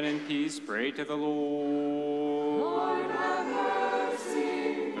again and again in peace pray to the Lord. Lord, have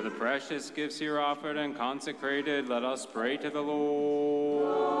mercy. For the precious gifts here offered and consecrated, let us pray to the Lord.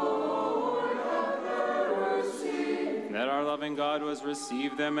 Lord, have mercy. That our loving God was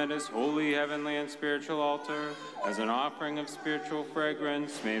receive them at his holy, heavenly, and spiritual altar as an offering of spiritual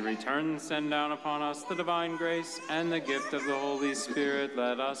fragrance, may return and send down upon us the divine grace and the gift of the Holy Spirit.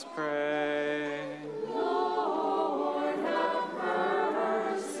 Let us pray. Lord, have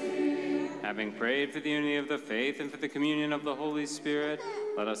mercy. Having prayed for the unity of the faith and for the communion of the Holy Spirit,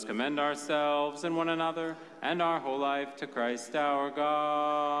 let us commend ourselves and one another and our whole life to Christ our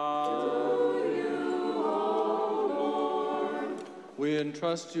God. We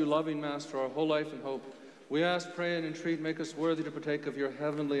entrust you, loving Master, our whole life and hope. We ask, pray, and entreat, make us worthy to partake of your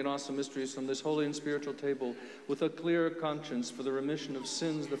heavenly and awesome mysteries from this holy and spiritual table with a clear conscience for the remission of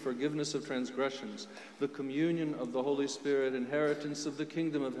sins, the forgiveness of transgressions, the communion of the Holy Spirit, inheritance of the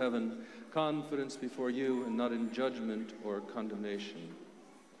kingdom of heaven, confidence before you and not in judgment or condemnation.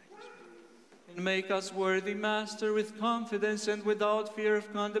 And make us worthy, Master, with confidence and without fear of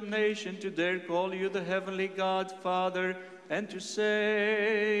condemnation, to dare call you the heavenly God, Father, and to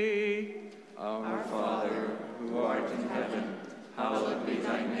say, Our Father, who art in heaven, hallowed be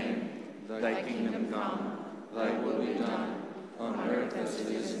thy name. Thy kingdom come, thy will be done, on earth as it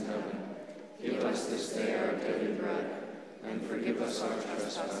is in heaven. Give us this day our daily bread, and forgive us our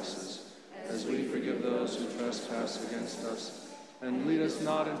trespasses, as we forgive those who trespass against us. And lead us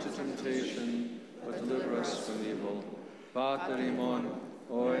not into temptation, but deliver us from evil. Pater imon,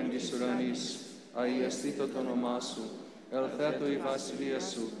 o endisuranis, aiestito tonomasu, el theto I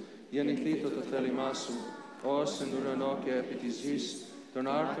Vasiliesu, Yenithito to telimasu, os in uranoke epitizis, ton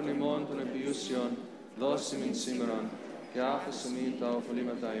arton imon ton epiusion, dosim in simeron, Keafes uminta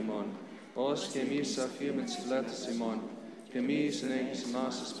ofolimata imon, os kemis afimet sfletus imon, kemis enegis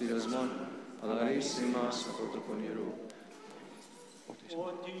imas aspirasmon, alaris imas apotoponiru.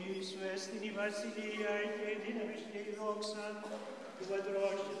 Ότι σου έστειν η βασιλεία και η δύναμη και η δόξα του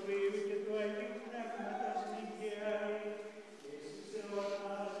Πατρός και του Υιού και του Αγίου Πνεύματος νικαία και στους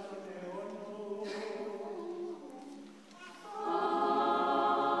αιώνας των αιώνων.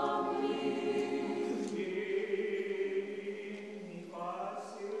 Αμήν. Γίνει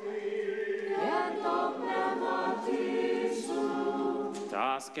πάση και το πνεύματι σου.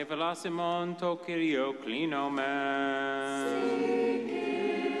 Tas και βελάσιμον το Κύριο κλείνομεν.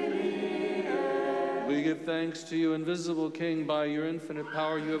 We give thanks to you, invisible King. By your infinite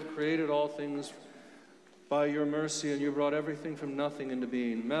power you have created all things. by your mercy, and you brought everything from nothing into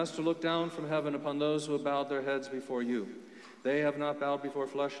being. Master, look down from heaven upon those who have bowed their heads before you. They have not bowed before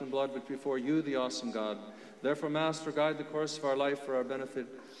flesh and blood, but before you, the awesome God. Therefore, Master, guide the course of our life for our benefit,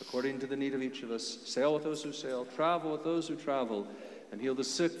 according to the need of each of us. Sail with those who sail, travel with those who travel, and heal the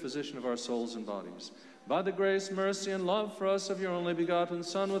sick, physician of our souls and bodies. By the grace, mercy, and love for us of your only begotten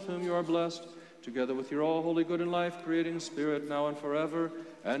Son, with whom you are blessed, together with your all-holy, good, and life-creating Spirit, now and forever,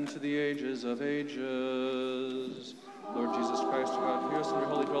 and to the ages of ages. Lord Jesus Christ, our God, hear us in your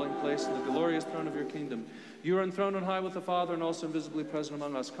holy dwelling place in the glorious throne of your kingdom. You are enthroned on high with the Father and also invisibly present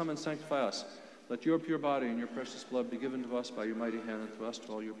among us. Come and sanctify us. Let your pure body and your precious blood be given to us by your mighty hand, and to us,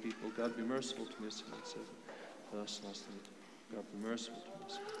 to all your people. God, be merciful to me, a sinner. To us, lastly, God, be merciful to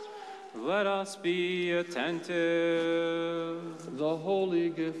us. Let us be attentive. The holy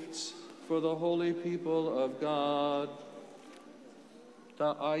gifts for the holy people of God.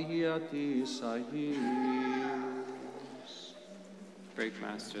 Ta ahiatis ahis. Break,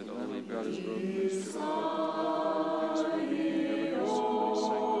 Master, the Lamb holy of God is bread. broken, loose to the broken. Thanks for being never consumed,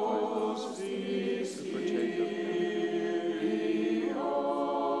 sanctify those who partake of him.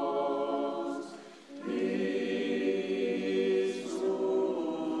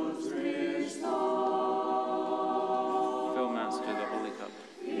 Fill, Master, the holy cup.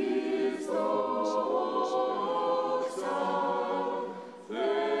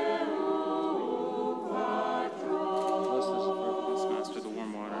 Bless, Master, the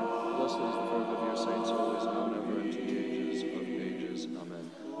warm water. Blessed is the fruit of your saints, always, now and ever, and to the ages of ages. Amen.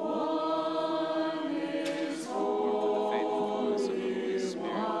 Warm for the faith and fullness of the Holy Spirit.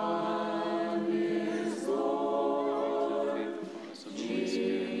 Amen. Warm for the faith and fullness of the Holy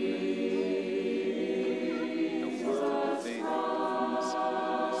Spirit. The warmth of the faith and fullness of the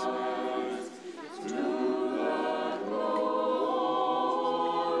Holy Spirit.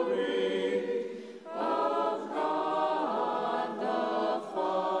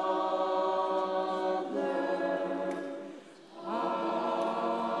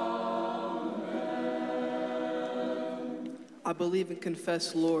 I believe and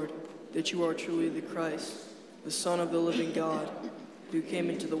confess, Lord, that you are truly the Christ, the Son of the living God, who came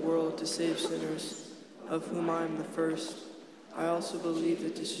into the world to save sinners, of whom I am the first. I also believe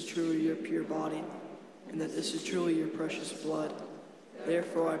that this is truly your pure body, and that this is truly your precious blood.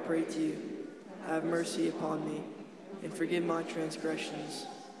 Therefore I pray to you, have mercy upon me, and forgive my transgressions,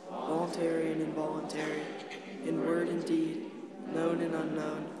 voluntary and involuntary, in word and deed, known and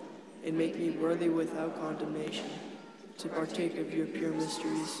unknown, and make me worthy without condemnation to partake of your pure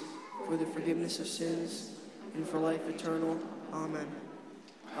mysteries, for the forgiveness of sins, and for life eternal. Amen.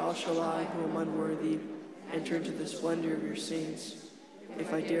 How shall I, who am unworthy, enter into the splendor of your saints?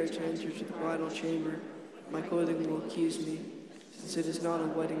 If I dare to enter to the bridal chamber, my clothing will accuse me, since it is not a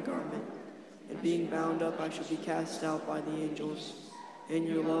wedding garment. And being bound up, I shall be cast out by the angels. In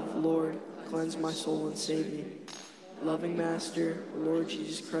your love, Lord, cleanse my soul and save me. Loving Master, Lord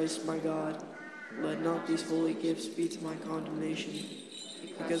Jesus Christ, my God, let not these holy gifts be to my condemnation,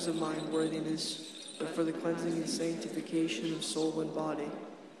 because of my unworthiness, but for the cleansing and sanctification of soul and body,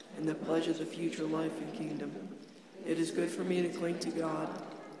 and the pledge of the future life and kingdom. It is good for me to cling to God,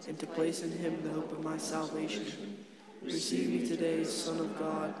 and to place in him the hope of my salvation. Receive me today, Son of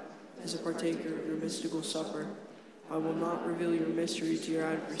God, as a partaker of your mystical supper. I will not reveal your mystery to your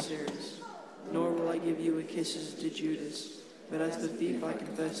adversaries, nor will I give you a kiss as to Judas, but as the thief I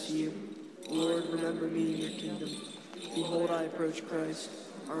confess to you. Lord, remember me in your kingdom. Behold, I approach Christ,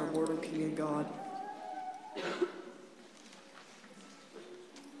 our immortal King and God. Thank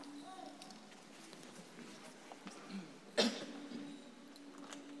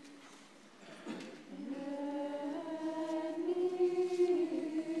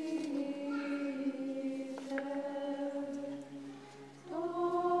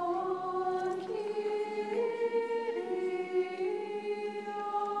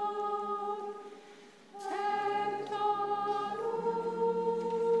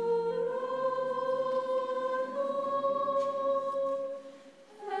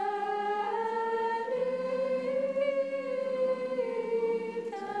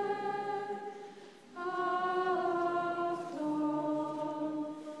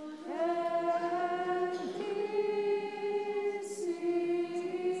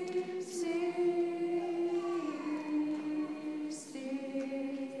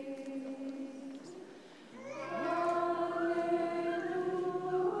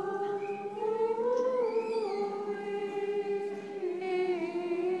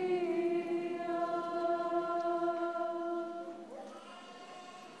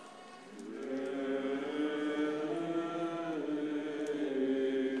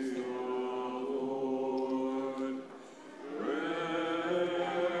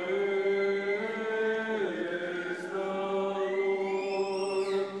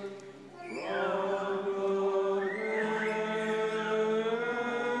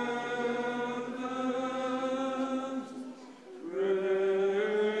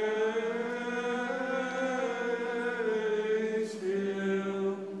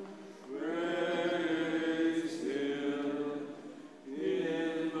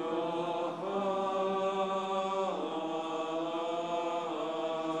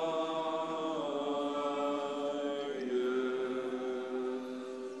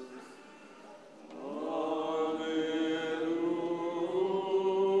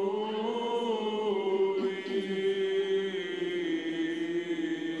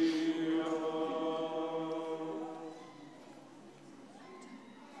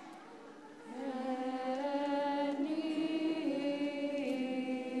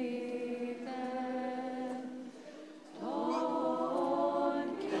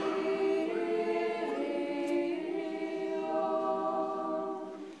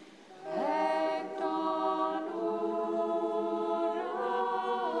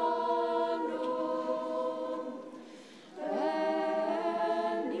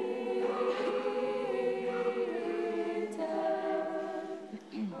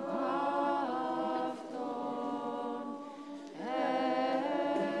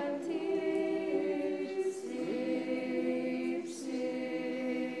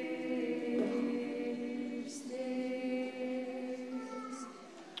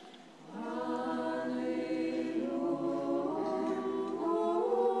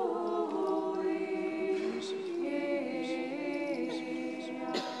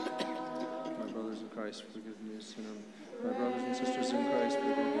Christ, forgive me a sinner. My brothers and sisters in Christ,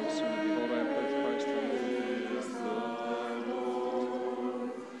 forgive me a sinner. Behold, I approach Christ, I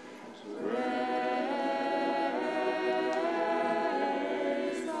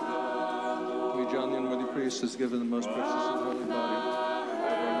am John, the unworthy priest, has given the most precious and holy body of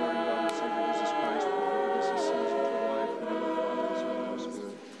our Lord and God and Savior Jesus Christ, for forgiveness of sins, eternal life, and the Father, and Son, and Holy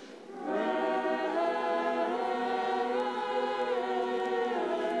Spirit.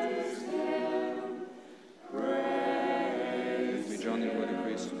 Give me John, the unworthy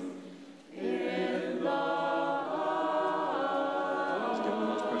priest, has given the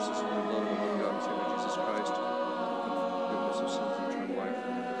most precious and holy blood of our Lord and God and Savior Jesus Christ, for forgiveness of sins, eternal life,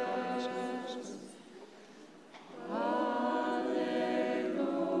 and the Father, and Son, and Holy Spirit.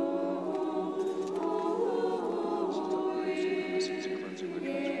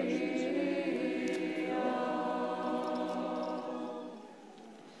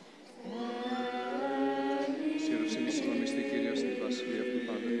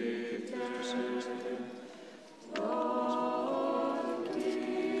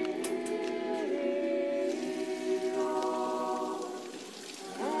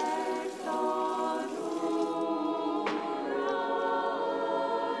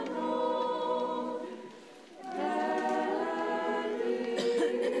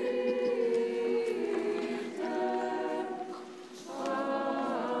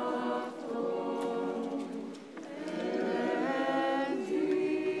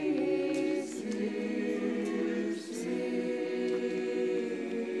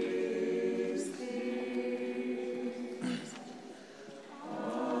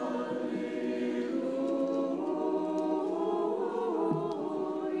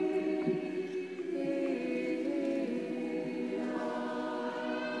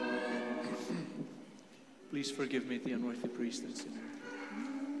 Please forgive me, the unworthy priest and sinner.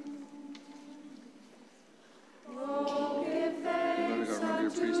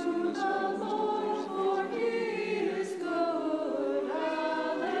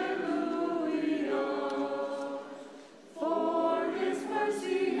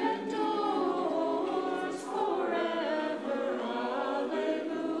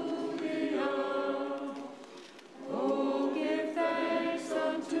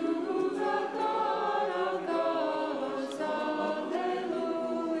 Unto the God of gods, alleluia.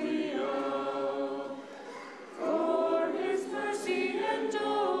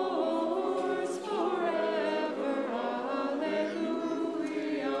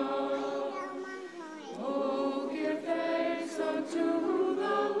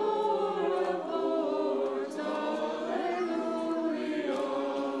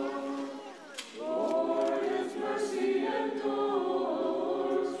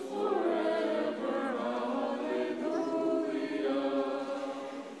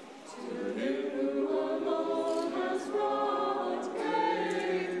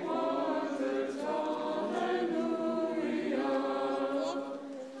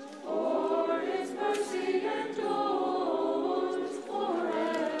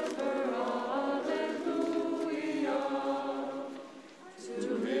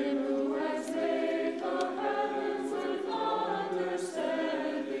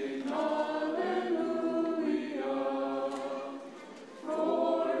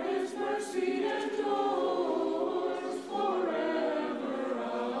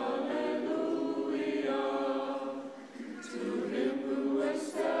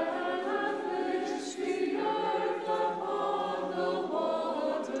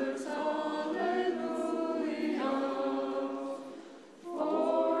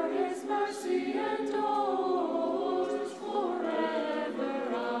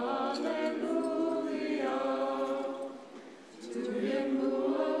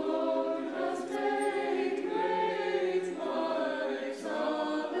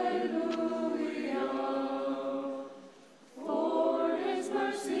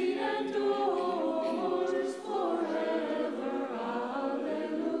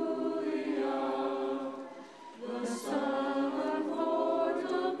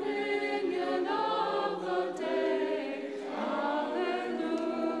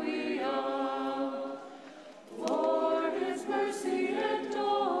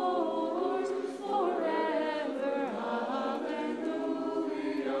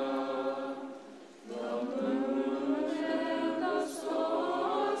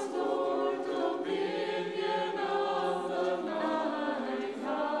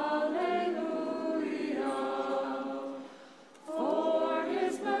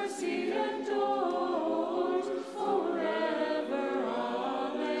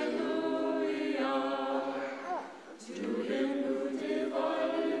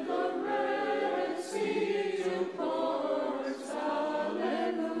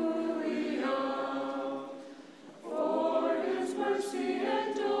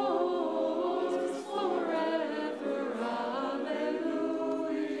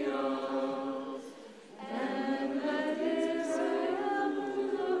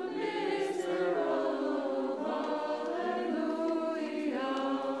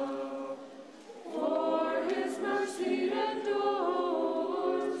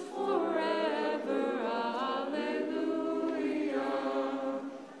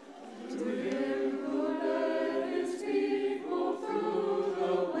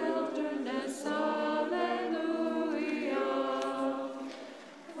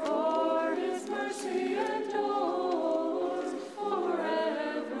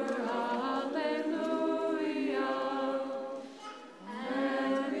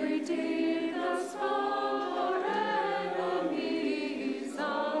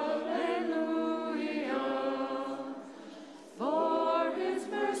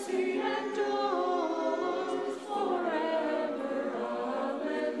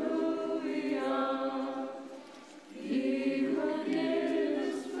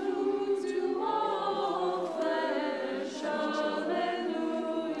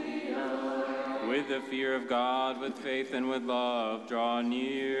 the fear of God, with faith and with love, draw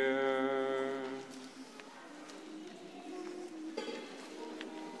near.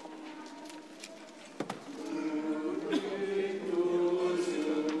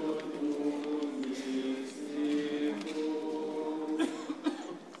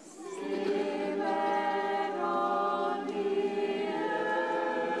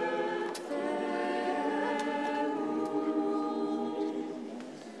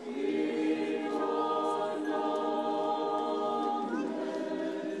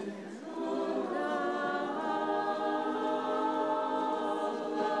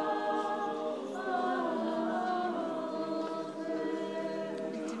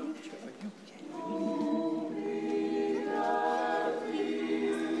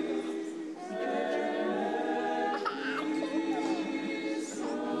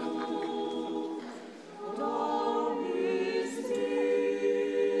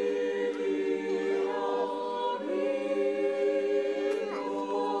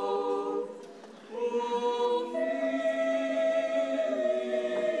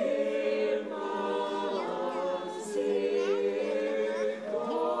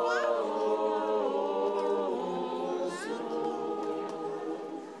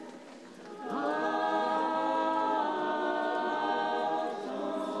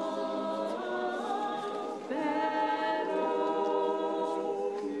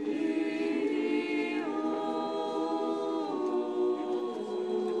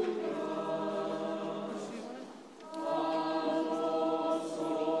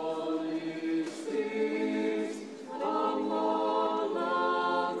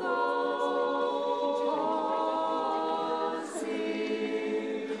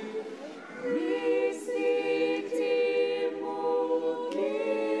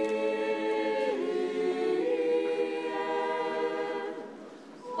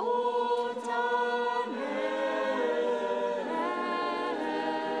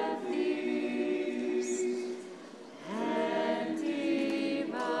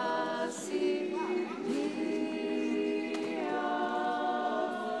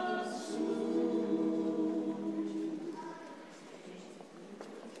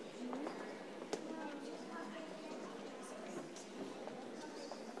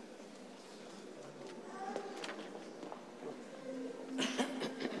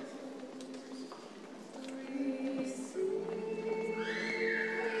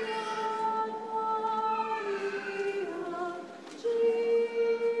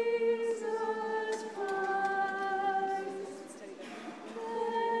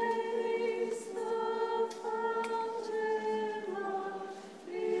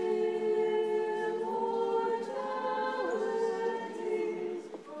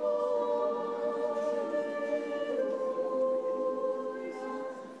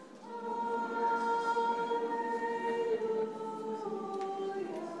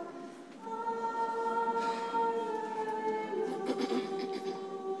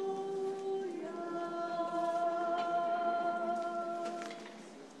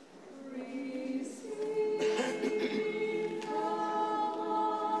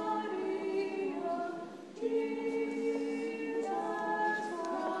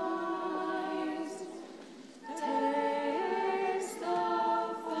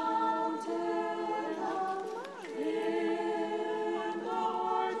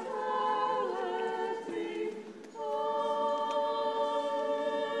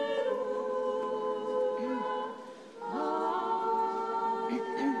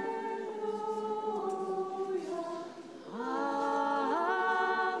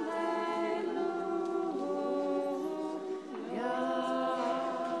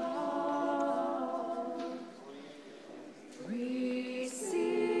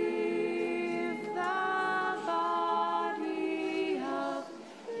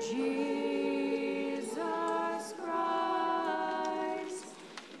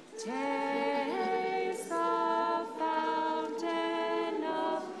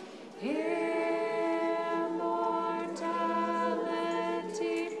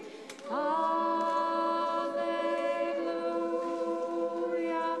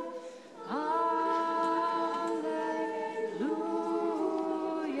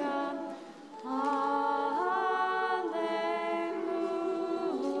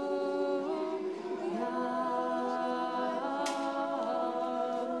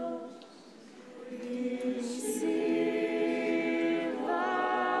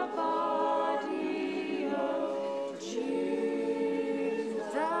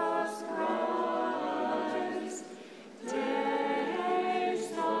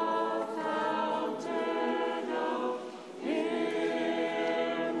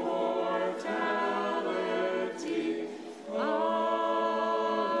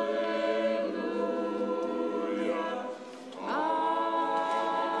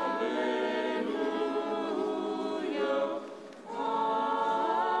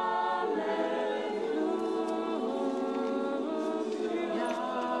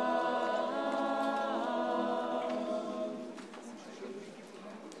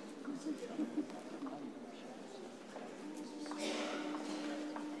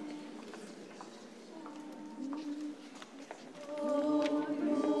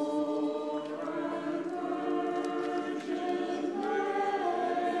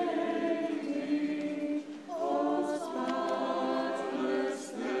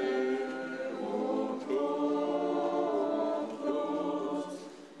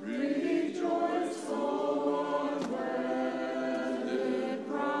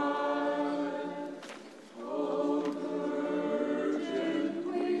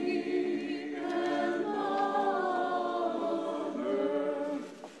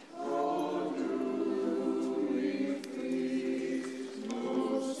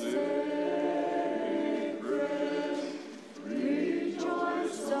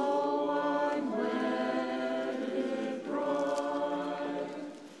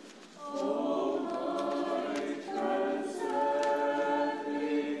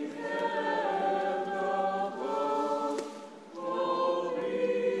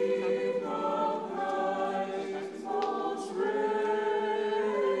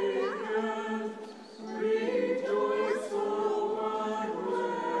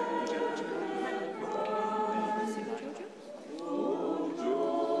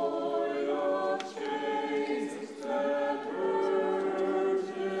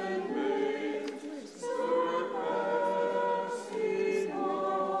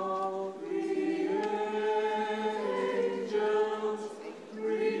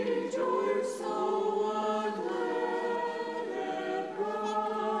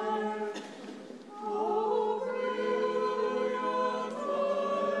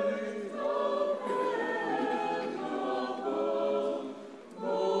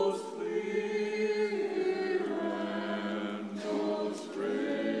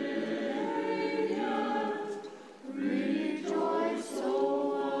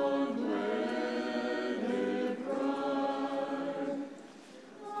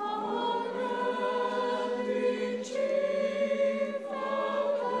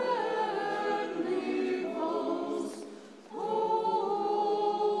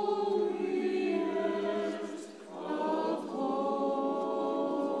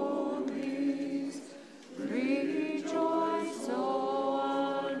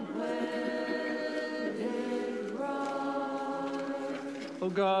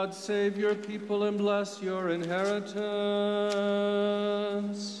 God, save your people and bless your inheritance.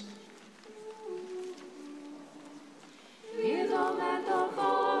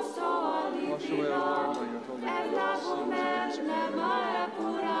 Wash away our Lord by your holy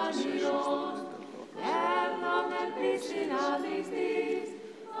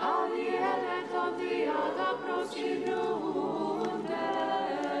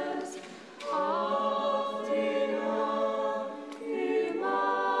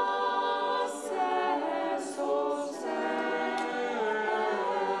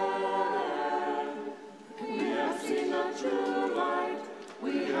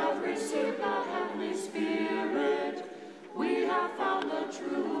Received the heavenly Spirit, we have found the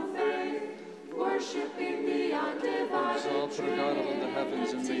true faith, worshiping the undivided Exalt, O God, above the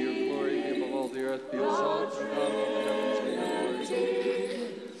heavens, and may your glory be above all the earth. Be exalted, O God, above the heavens, may your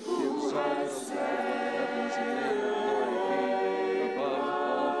glory be exalted, O God, above the heavens, and may your glory be above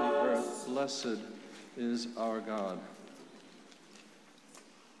all the earth. Blessed is our God.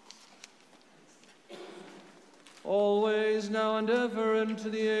 Always, now, and ever, into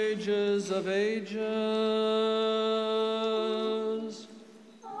the ages of ages.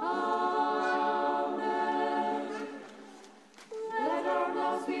 Amen. Let our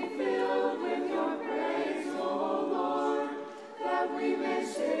mouths be filled with your praise, O Lord, that we may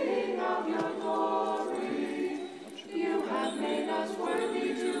sing of your glory. You have made us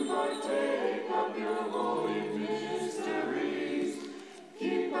worthy to partake of your holy mysteries.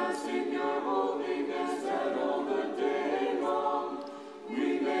 Keep us in your holiness that all the day long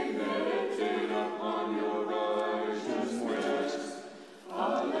we may meditate upon your righteousness.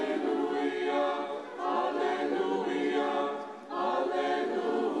 Alleluia, alleluia,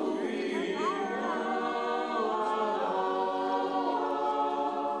 alleluia.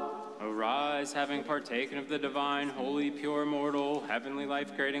 Arise, having partaken of the divine, holy, pure, mortal, heavenly,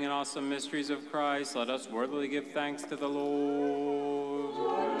 life-creating, and awesome mysteries of Christ, let us worthily give thanks to the Lord.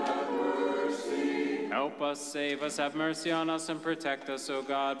 Help us, save us, have mercy on us, and protect us, O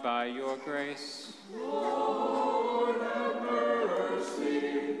God, by your grace. Lord, have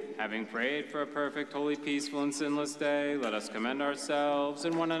mercy. Having prayed for a perfect, holy, peaceful, and sinless day, let us commend ourselves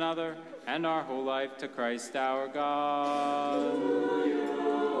and one another and our whole life to Christ our God.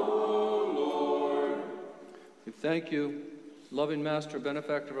 We thank you, loving Master,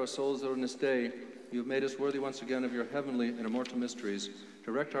 benefactor of our souls, that on this day you have made us worthy once again of your heavenly and immortal mysteries.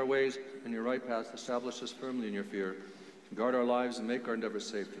 Direct our ways in your right paths, establish us firmly in your fear, guard our lives and make our endeavors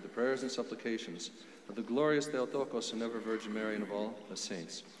safe through the prayers and supplications of the glorious Theotokos and ever Virgin Mary and of all the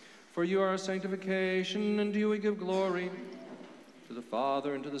saints. For you are our sanctification, and to you we give glory, to the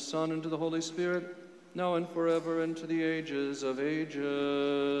Father, and to the Son, and to the Holy Spirit, now and forever, and to the ages of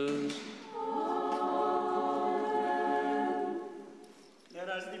ages. Let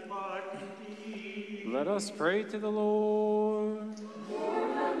us depart in peace. Let us pray to the Lord.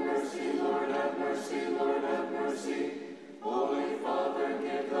 Lord, have mercy, Lord, have mercy, Lord, have mercy. Holy Father,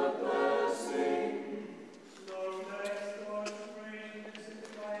 give the blessing. Lord, bless, Lord, pray,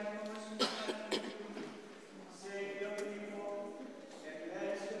 sanctify us, save your people, and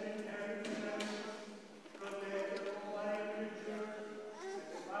bless your inheritance, protect your quiet creature,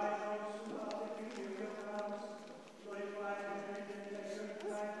 sanctify those who love the beauty of your house, glorify your name and your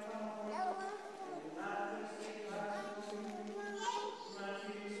divine comfort, and not forsake us,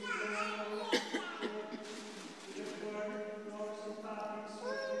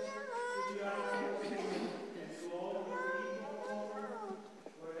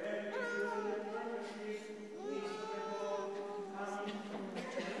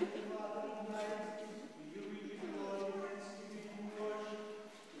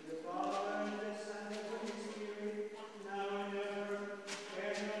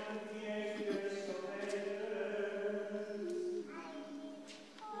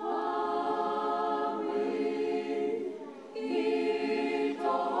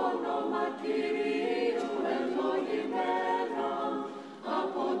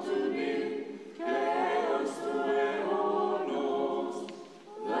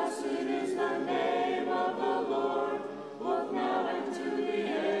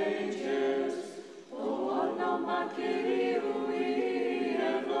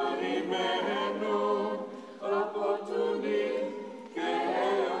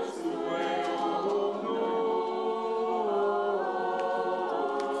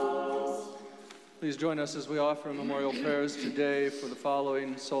 Please join us as we offer memorial prayers today for the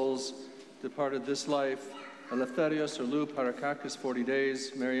following souls departed this life: Eleftherios or Lou Parakakis, 40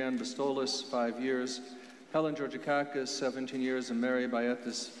 days, Marianne Bistolis, 5 years, Helen Georgikakis, 17 years, and Mary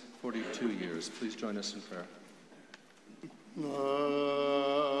Baetis, 42 years. Please join us in prayer.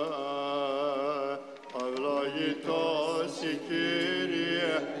 Ευλογητός η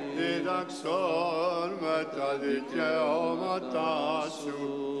Κύριε, διδαξών με τα δικαιώματά σου,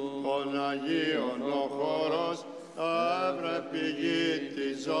 των Αγίων ο χώρος έβρε πηγή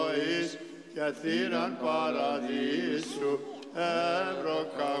της ζωής και θύραν παραδείσου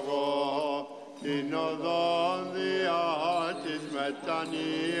ευρωκαγώ την οδόν διά της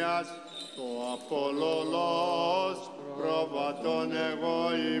μετανοίας, το απολολός προβατών εγώ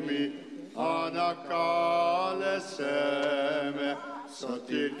ημί, ανακάλεσέ με,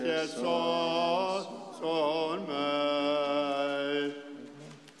 σωτήρ και σώσον με.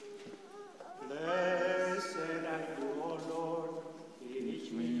 Blessed are you, O Lord, teach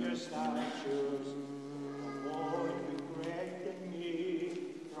me your statutes. Lord, you created me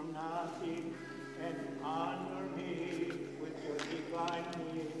from nothing and honor me with your divine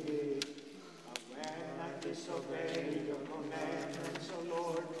image. But when I disobey your commandments, O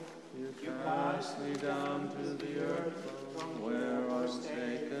Lord, you cast me down to the earth from where I was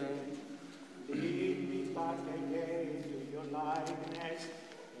taken. Lead me back again to your likeness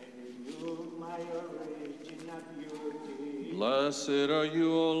and renew my original beauty. Blessed are you,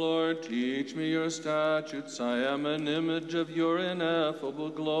 O Lord, teach me your statutes. I am an image of your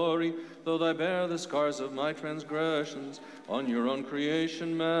ineffable glory, though I bear the scars of my transgressions. On your own creation,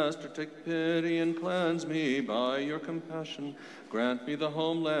 Master, take pity and cleanse me by your compassion. Grant me the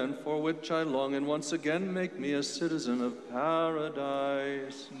homeland for which I long, and once again make me a citizen of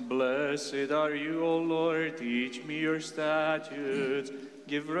paradise. Blessed are you, O Lord, teach me your statutes.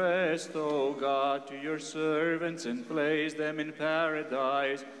 Give rest, O God, to your servants, and place them in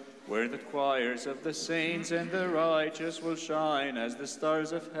paradise, where the choirs of the saints and the righteous will shine as the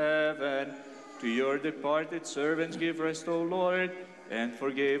stars of heaven. To your departed servants give rest, O Lord, and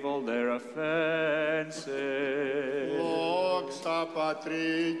forgive all their offenses. Δόξα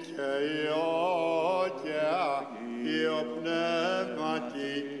Πατρί και Υιό και Αγίο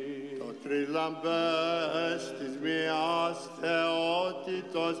Πνεύματι, το τριλαμπές της μίας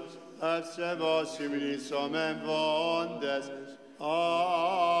θεότητος, ευσεβώς υμνήσομεν βόντες,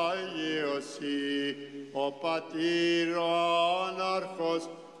 Άγιος Υ, ο Πατήρ, ο Άναρχος,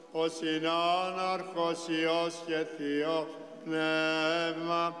 ο Συνάναρχος Υιός και Θείο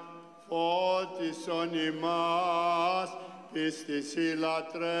Πνεύμα, φώτισον ημάς, πίστης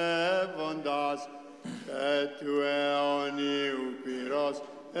λατρεύοντας, και του αιωνίου πυρός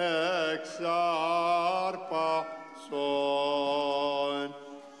εξάρπασον.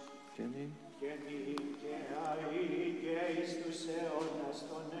 Και νυν και αεί και εις τους αιώνας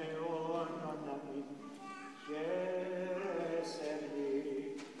των αιώνων. Αμήν. Χαίρεσαι μη,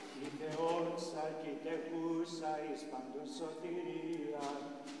 η Θεός αρχιτεκούσα εις παντός σωτηρία,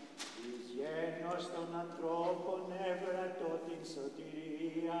 εις γένος των ανθρώπων εύρατο την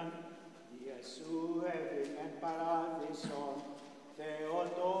σωτηρίαν, Ιησού έβριμεν παράδεισον,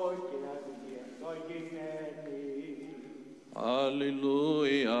 Θεότο και αδιευτογενή.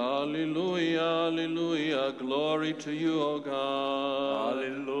 Hallelujah, hallelujah, hallelujah. Glory to you, O God.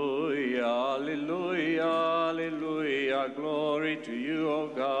 Hallelujah, hallelujah, hallelujah. Glory to you, O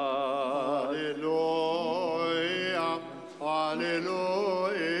God. Hallelujah,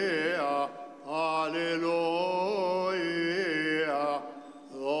 hallelujah, hallelujah.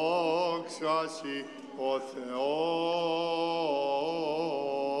 Δόξα σοι, ο Θεός.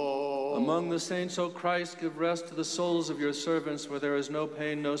 Among the saints, O Christ, give rest to the souls of your servants, where there is no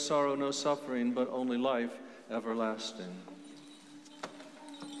pain, no sorrow, no suffering, but only life everlasting.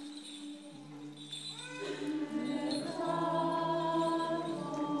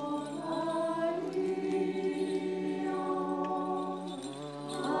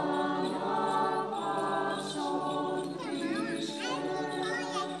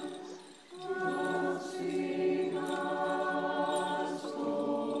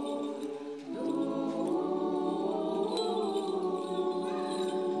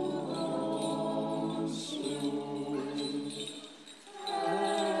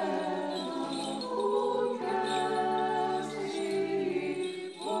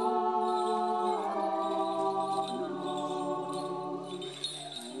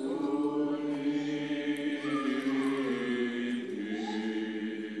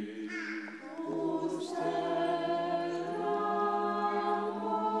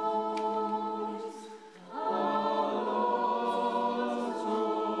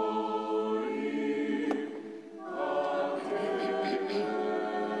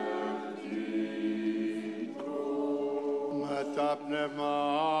 τα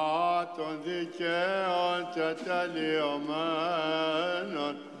πνευμάτων δικαίων και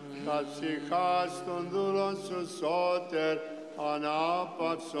τελειωμένων τα ψυχάς των δούλων σου σώτερ,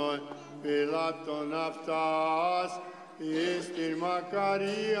 ανάπαυσον πιλάτων αυτάς, εις την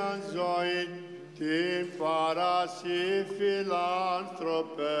μακαρίαν ζωή, την παράσι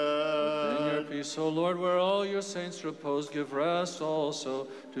φιλάνθρωπε. In your peace, O Lord, where all your saints repose, give rest also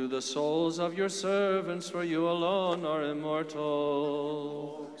to the souls of your servants, for you alone are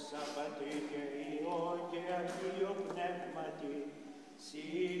immortal.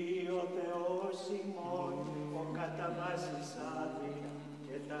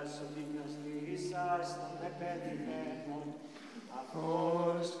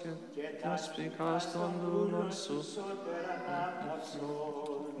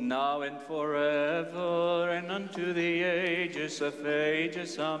 Now and forever, and unto the ages of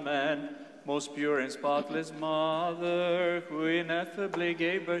ages, amen. Most pure and spotless Mother, who ineffably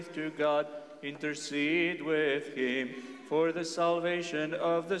gave birth to God, intercede with him for the salvation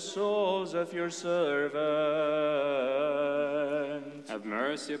of the souls of your servants. Have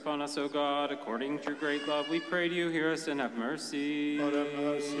mercy upon us, O God, according to your great love. We pray to you, hear us and have mercy. Lord have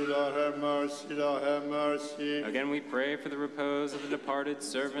mercy, Lord have mercy, Lord have mercy. Again we pray for the repose of the departed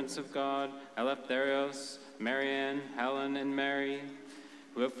servants of God, Eleftherios, Marianne, Helen, and Mary,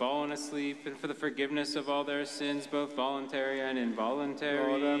 who have fallen asleep, and for the forgiveness of all their sins, both voluntary and involuntary.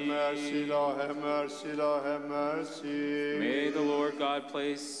 Lord have mercy, Lord have mercy, Lord have mercy. May the Lord God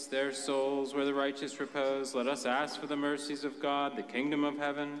place their souls where the righteous repose. Let us ask for the mercies of God, the kingdom of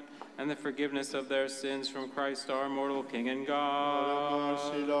heaven, and the forgiveness of their sins from Christ our immortal King and God. Lord have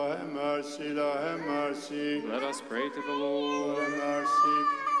mercy, Lord have mercy, Lord have mercy. Let us pray to the Lord. Lord have mercy.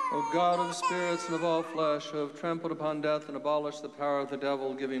 O God of spirits and of all flesh, who have trampled upon death and abolished the power of the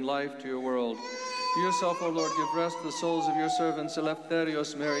devil, giving life to your world, you yourself, O Lord, give rest to the souls of your servants,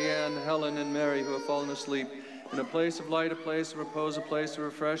 Eleftherios, Marianne, Helen, and Mary, who have fallen asleep, in a place of light, a place of repose, a place of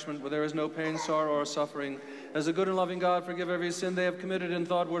refreshment, where there is no pain, sorrow, or suffering. As a good and loving God, forgive every sin they have committed in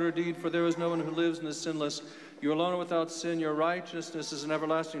thought, word, or deed, for there is no one who lives and is sinless. You alone are without sin. Your righteousness is an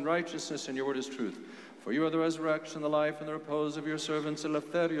everlasting righteousness, and your word is truth. For you are the resurrection, the life, and the repose of your servants,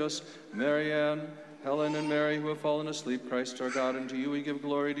 Eleftherios, Marianne, Helen, and Mary, who have fallen asleep. Christ our God, and to you we give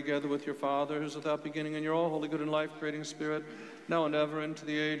glory together with your Father, who is without beginning, and your all holy, good, and life-creating Spirit, now and ever, into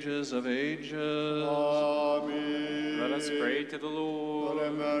the ages of ages. Amen. Let us pray to the Lord. Lord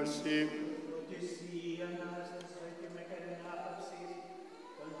have mercy.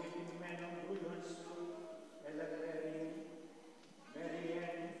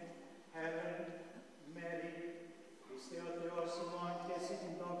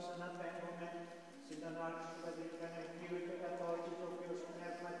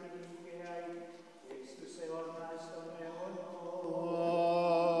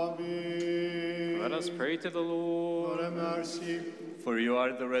 Let us pray to the Lord. Lord have mercy. For you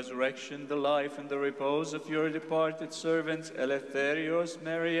are the resurrection, the life, and the repose of your departed servants, Eleftherios,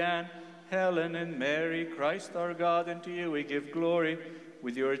 Marianne, Helen, and Mary, Christ our God, and to you we give glory,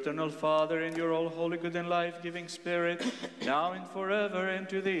 with your eternal Father and your all holy, good, and life-giving Spirit, now and forever, and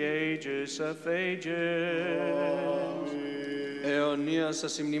to the ages of ages. Αιωνίας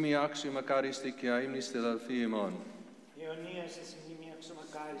σας η μνήμη άξιου μακάριστη και αείμνηστε αδελφοί ημών. Αιωνίας σας η μνήμη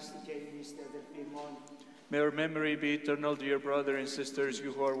αξιομακάριστη και αείμνηστε αδελφοί ημών. May our memory be eternal, dear brother and sisters,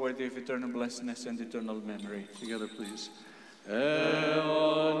 you who are worthy of eternal blessedness and eternal memory. Together, please.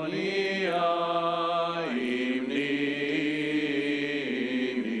 Αιωνία ύμνη,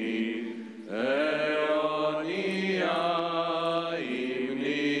 αιωνία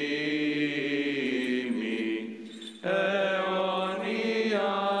ύμνη, αιωνία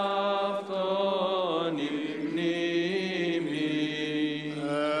αυτόν η μνήμη.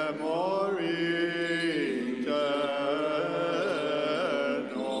 Εμοριτένο,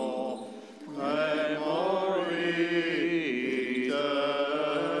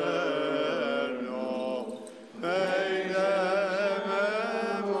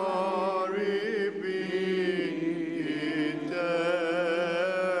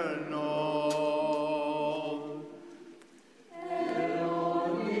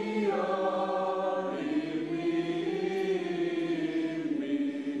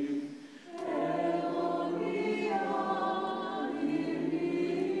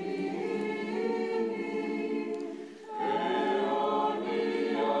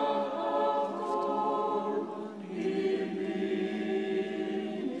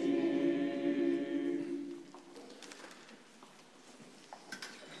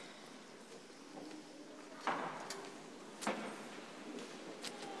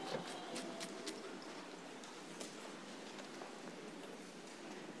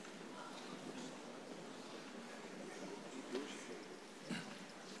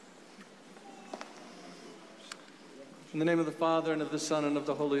 In the name of the Father, and of the Son, and of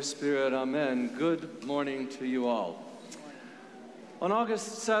the Holy Spirit, amen. Good morning to you all. On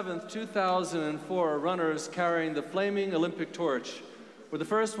August 7th, 2004, runners carrying the flaming Olympic torch were the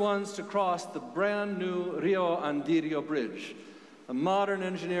first ones to cross the brand new Rio Andirio Bridge, a modern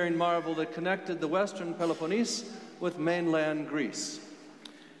engineering marvel that connected the western Peloponnese with mainland Greece.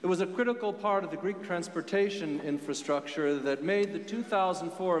 It was a critical part of the Greek transportation infrastructure that made the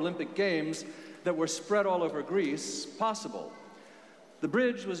 2004 Olympic Games that were spread all over Greece possible. The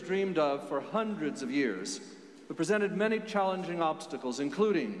bridge was dreamed of for hundreds of years, but presented many challenging obstacles,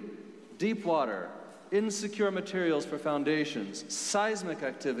 including deep water, insecure materials for foundations, seismic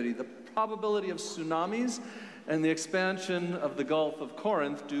activity, the probability of tsunamis, and the expansion of the Gulf of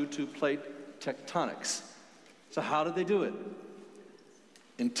Corinth due to plate tectonics. So how did they do it?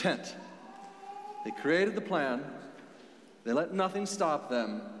 Intent. They created the plan. They let nothing stop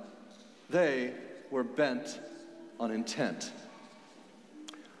them. They were bent on intent.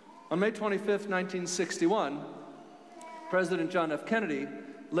 On May 25th, 1961, President John F. Kennedy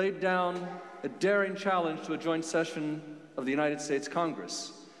laid down a daring challenge to a joint session of the United States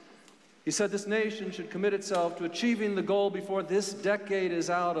Congress. He said this nation should commit itself to achieving the goal before this decade is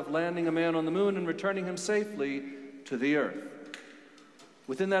out of landing a man on the moon and returning him safely to the earth.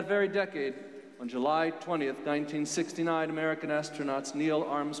 Within that very decade, on July 20th, 1969, American astronauts Neil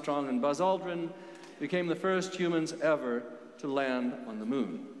Armstrong and Buzz Aldrin became the first humans ever to land on the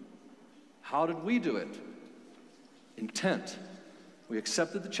moon. How did we do it? Intent. We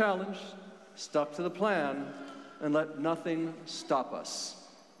accepted the challenge, stuck to the plan, and let nothing stop us.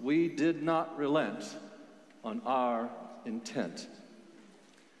 We did not relent on our intent.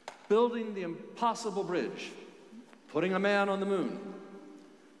 Building the impossible bridge, putting a man on the moon,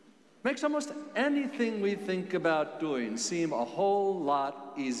 makes almost anything we think about doing seem a whole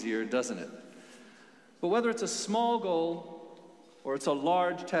lot easier, doesn't it? But whether it's a small goal or it's a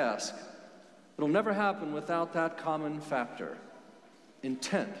large task, it'll never happen without that common factor: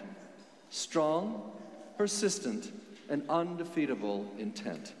 intent. Strong, persistent, and undefeatable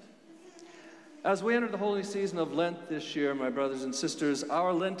intent. As we enter the holy season of Lent this year, my brothers and sisters,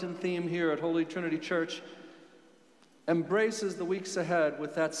 our Lenten theme here at Holy Trinity Church embraces the weeks ahead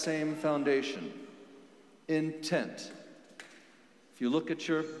with that same foundation: intent. If you look at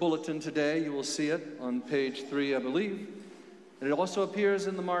your bulletin today, you will see it on page 3, I believe. And it also appears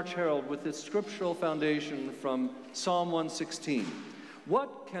in the March Herald with its scriptural foundation from Psalm 116.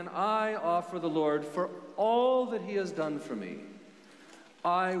 What can I offer the Lord for all that he has done for me?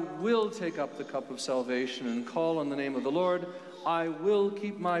 I will take up the cup of salvation and call on the name of the Lord. I will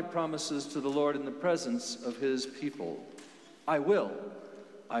keep my promises to the Lord in the presence of his people. I will.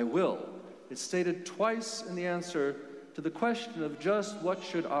 I will. It's stated twice in the answer to the question of just what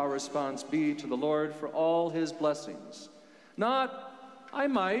should our response be to the Lord for all his blessings. Not, I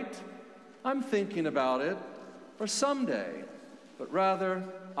might, I'm thinking about it, or someday, but rather,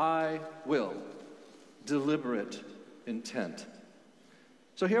 I will. Deliberate intent.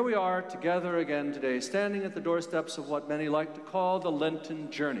 So here we are together again today, standing at the doorsteps of what many like to call the Lenten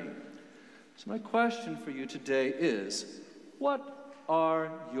journey. So my question for you today is, what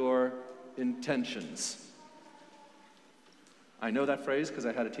are your intentions? I know that phrase because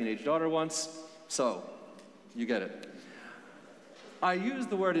I had a teenage daughter once, so you get it. I use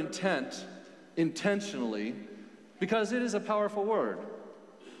the word intent intentionally because it is a powerful word.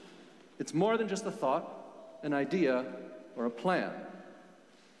 It's more than just a thought, an idea, or a plan.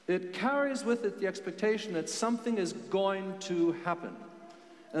 It carries with it the expectation that something is going to happen,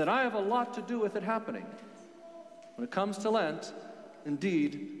 and that I have a lot to do with it happening. When it comes to Lent,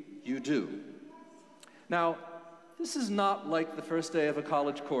 indeed, you do. Now, this is not like the first day of a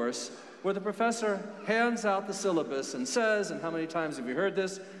college course where the professor hands out the syllabus and says, and how many times have you heard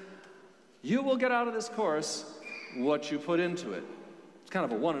this, you will get out of this course what you put into it. It's kind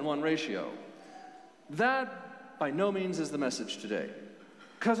of a 1-in-1 ratio. That, by no means, is the message today.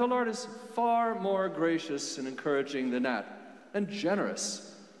 Because our Lord is far more gracious and encouraging than that, and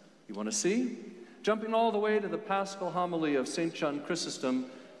generous. You want to see? Jumping all the way to the Paschal homily of St. John Chrysostom,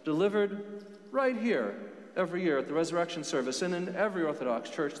 delivered right here every year at the resurrection service and in every Orthodox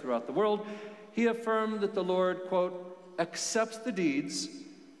church throughout the world, he affirmed that the Lord, quote, accepts the deeds,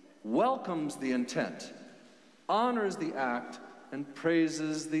 welcomes the intent, honors the act, and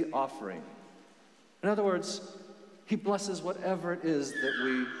praises the offering. In other words, he blesses whatever it is that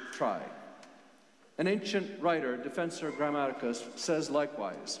we try. An ancient writer, Defensor Grammaticus, says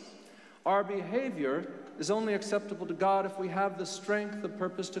likewise, our behavior is only acceptable to God if we have the strength of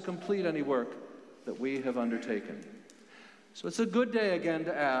purpose to complete any work that we have undertaken. So it's a good day again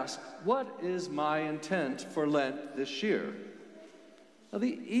to ask, what is my intent for Lent this year? Now,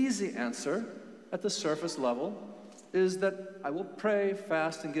 the easy answer at the surface level is that I will pray,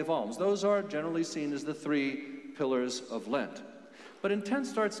 fast, and give alms. Those are generally seen as the 3 pillars of Lent. But intent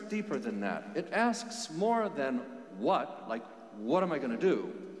starts deeper than that. It asks more than what, like what am I going to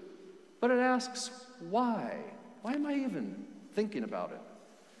do? But it asks why. Why am I even thinking about it?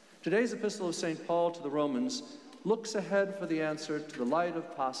 Today's epistle of St. Paul to the Romans looks ahead for the answer to the light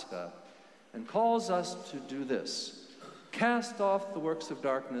of Pascha and calls us to do this: cast off the works of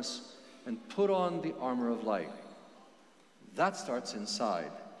darkness and put on the armor of light. That starts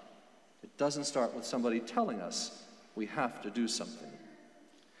inside. It doesn't start with somebody telling us we have to do something.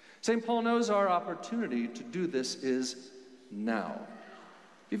 St. Paul knows our opportunity to do this is now.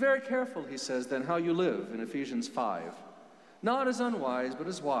 Be very careful, he says, then how you live in Ephesians 5. Not as unwise, but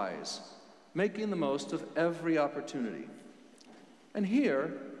as wise, making the most of every opportunity. And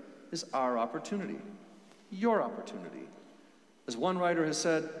here is our opportunity, your opportunity. As one writer has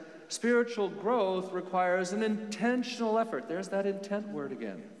said, spiritual growth requires an intentional effort. There's that intent word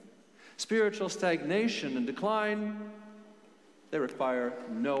again. Spiritual stagnation and decline, they require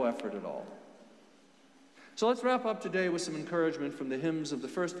no effort at all. So let's wrap up today with some encouragement from the hymns of the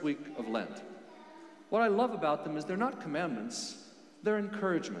first week of Lent. What I love about them is they're not commandments, they're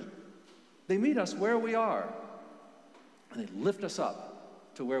encouragement. They meet us where we are, and they lift us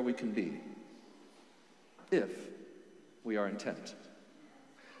up to where we can be, if we are intent.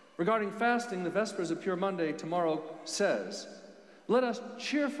 Regarding fasting, the Vespers of Pure Monday tomorrow says, let us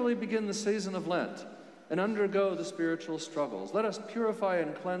cheerfully begin the season of Lent and undergo the spiritual struggles. Let us purify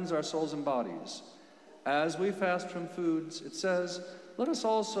and cleanse our souls and bodies. As we fast from foods, it says, let us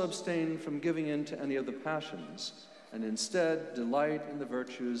also abstain from giving in to any of the passions, and instead delight in the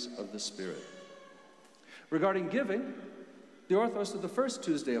virtues of the Spirit. Regarding giving, the Orthros of the first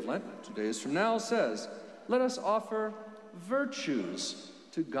Tuesday of Lent, 2 days from now, says, let us offer virtues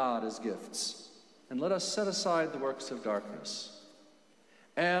to God as gifts, and let us set aside the works of darkness.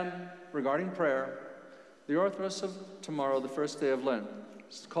 And regarding prayer, the Orthros of tomorrow, the first day of Lent,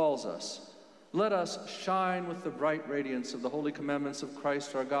 calls us, let us shine with the bright radiance of the holy commandments of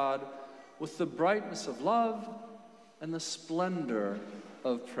Christ our God, with the brightness of love and the splendor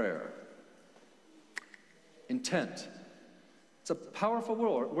of prayer. Intent. It's a powerful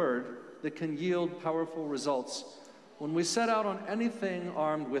word that can yield powerful results when we set out on anything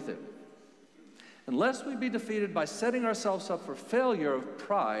armed with it. Unless we be defeated by setting ourselves up for failure of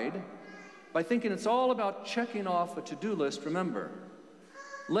pride, by thinking it's all about checking off a to-do list, remember,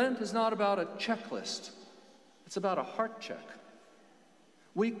 Lent is not about a checklist. It's about a heart check.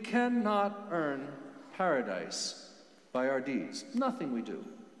 We cannot earn paradise by our deeds. Nothing we do.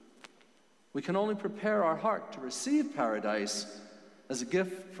 We can only prepare our heart to receive paradise as a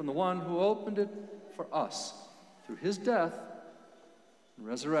gift from the one who opened it for us through his death and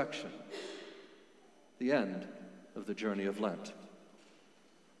resurrection, the end of the journey of Lent.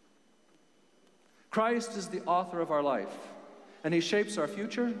 Christ is the author of our life, and he shapes our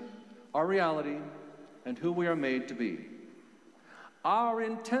future, our reality, and who we are made to be. Our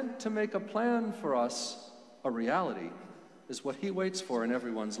intent to make a plan for us a reality is what he waits for in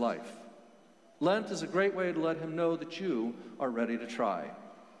everyone's life. Lent is a great way to let him know that you are ready to try.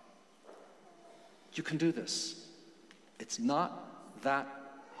 You can do this. It's not that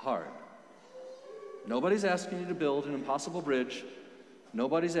hard. Nobody's asking you to build an impossible bridge.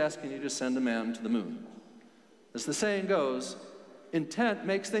 Nobody's asking you to send a man to the moon. As the saying goes, intent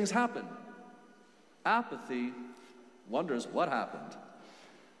makes things happen. Apathy wonders what happened.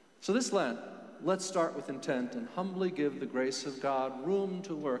 So this Lent, let's start with intent and humbly give the grace of God room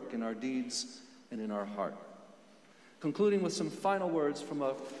to work in our deeds and in our heart. Concluding with some final words from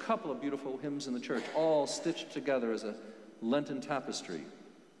a couple of beautiful hymns in the church, all stitched together as a Lenten tapestry.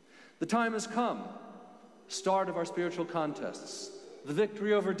 The time has come, start of our spiritual contests, the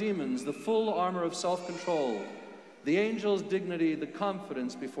victory over demons, the full armor of self-control, the angel's dignity, the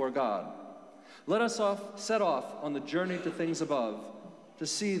confidence before God. Let us set off on the journey to things above to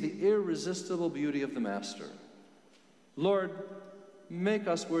see the irresistible beauty of the Master. Lord, make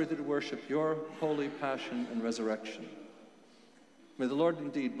us worthy to worship your holy passion and resurrection. May the Lord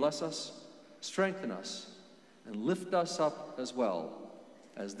indeed bless us, strengthen us, and lift us up as well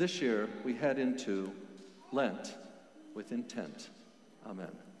as this year we head into Lent with intent. Amen.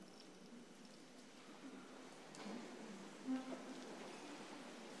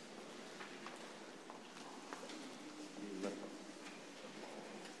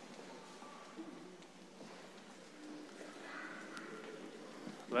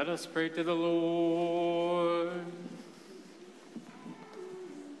 Let us pray to the Lord.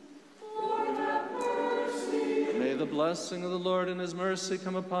 blessing of the Lord and his mercy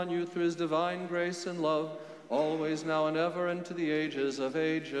come upon you through his divine grace and love, always, now, and ever, and to the ages of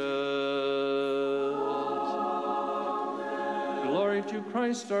ages. Glory to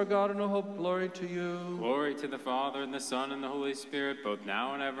Christ, our God, and our hope. Glory to you. Glory to the Father, and the Son, and the Holy Spirit, both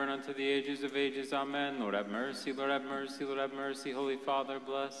now and ever, and unto the ages of ages. Amen. Lord have mercy, Lord have mercy, Lord have mercy. Holy Father,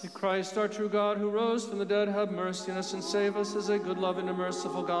 bless. Christ, our true God, who rose from the dead, have mercy on us and save us as a good, loving, and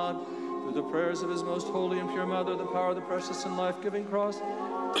merciful God. Through the prayers of his most holy and pure Mother, the power of the precious and life-giving cross,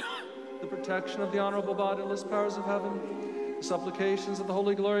 the protection of the honorable bodiless powers of heaven, the supplications of the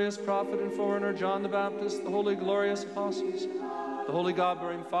holy glorious prophet and forerunner John the Baptist, the holy glorious apostles, the holy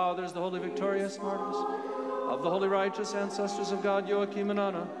God-bearing fathers, the holy victorious martyrs, of the holy righteous ancestors of God, Joachim and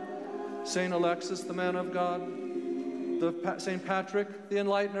Anna, Saint Alexis, the man of God, Saint Patrick, the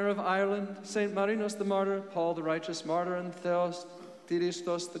enlightener of Ireland, Saint Marinus the martyr, Paul the righteous martyr, and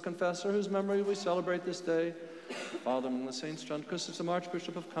Theostistos the confessor, whose memory we celebrate this day. Father, among the saints, John Chrysostom,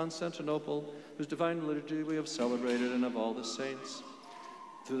 Archbishop of Constantinople, whose divine liturgy we have celebrated, and of all the saints.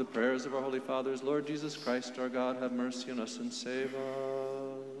 Through the prayers of our holy fathers, Lord Jesus Christ, our God, have mercy on us and save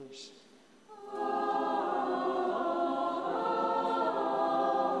us.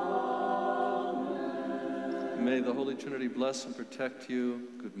 May the Holy Trinity bless and protect you.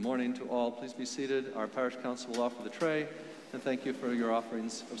 Good morning to all. Please be seated. Our parish council will offer the tray, and thank you for your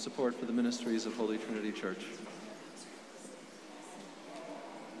offerings of support for the ministries of Holy Trinity Church.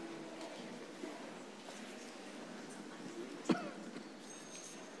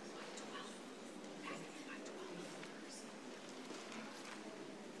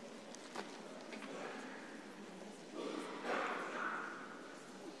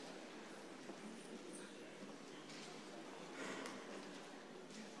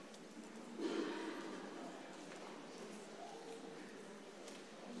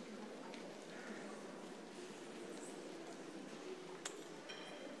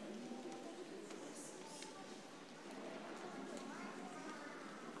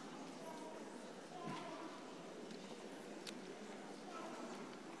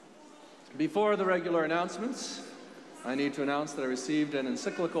 Before the regular announcements, I need to announce that I received an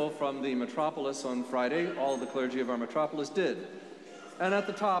encyclical from the metropolis on Friday. All of the clergy of our metropolis did. And at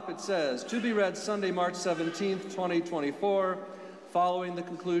the top it says, to be read Sunday, March 17th, 2024, following the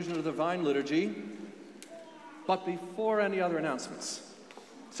conclusion of the Divine Liturgy, but before any other announcements.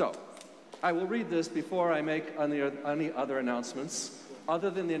 So, I will read this before I make any other announcements,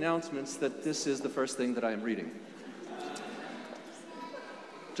 other than the announcements that this is the first thing that I am reading.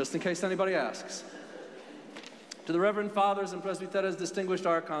 Just in case anybody asks. To the Reverend Fathers and Presbyteras, distinguished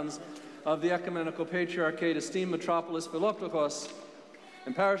archons of the Ecumenical Patriarchate, esteemed metropolis Philoptochos,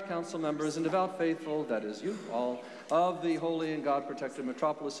 and parish council members and devout faithful, that is you all, of the holy and God-protected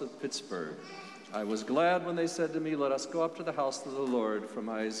metropolis of Pittsburgh. I was glad when they said to me, let us go up to the house of the Lord, from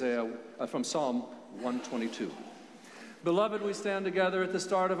Psalm 122. Beloved, we stand together at the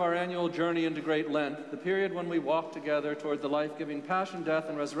start of our annual journey into Great Lent, the period when we walk together toward the life-giving passion, death,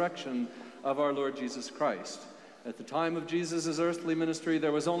 and resurrection of our Lord Jesus Christ. At the time of Jesus' earthly ministry,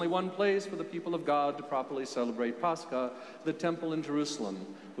 there was only one place for the people of God to properly celebrate Pascha, the temple in Jerusalem,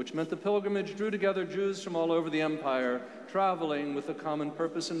 which meant the pilgrimage drew together Jews from all over the empire, traveling with a common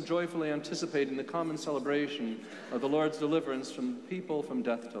purpose and joyfully anticipating the common celebration of the Lord's deliverance from people from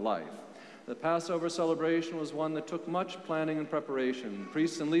death to life. The Passover celebration was one that took much planning and preparation.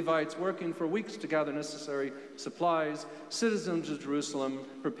 Priests and Levites working for weeks to gather necessary supplies, citizens of Jerusalem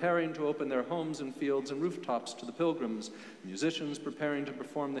preparing to open their homes and fields and rooftops to the pilgrims, musicians preparing to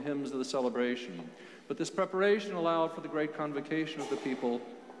perform the hymns of the celebration. But this preparation allowed for the great convocation of the people,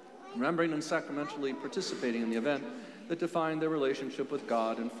 remembering and sacramentally participating in the event that defined their relationship with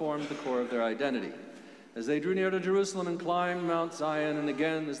God and formed the core of their identity. As they drew near to Jerusalem and climbed Mount Zion, and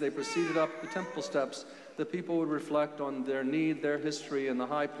again as they proceeded up the temple steps, the people would reflect on their need, their history, and the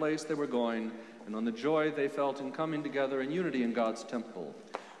high place they were going, and on the joy they felt in coming together in unity in God's temple.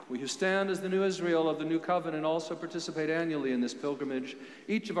 We who stand as the new Israel of the new covenant also participate annually in this pilgrimage.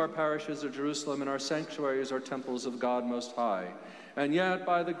 Each of our parishes are Jerusalem, and our sanctuaries are temples of God Most High. And yet,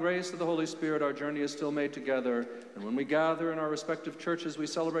 by the grace of the Holy Spirit, our journey is still made together. And when we gather in our respective churches, we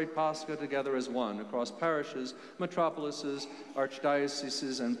celebrate Pascha together as one, across parishes, metropolises,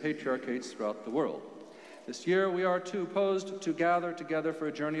 archdioceses, and patriarchates throughout the world. This year, we are too posed to gather together for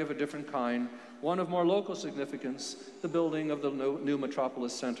a journey of a different kind, one of more local significance, the building of the new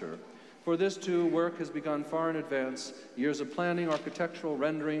Metropolis Center. For this, too, work has begun far in advance. Years of planning, architectural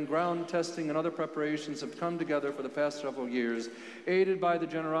rendering, ground testing, and other preparations have come together for the past several years, aided by the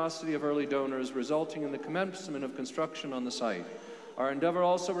generosity of early donors, resulting in the commencement of construction on the site. Our endeavor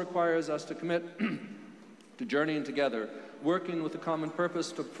also requires us to commit to journeying together, working with the common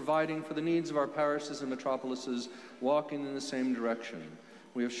purpose of providing for the needs of our parishes and metropolises, walking in the same direction.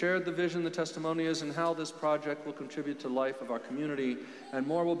 We have shared the vision, the testimonies, and how this project will contribute to the life of our community, and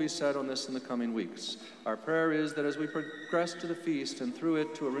more will be said on this in the coming weeks. Our prayer is that as we progress to the feast and through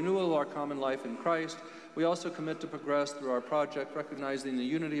it to a renewal of our common life in Christ, we also commit to progress through our project, recognizing the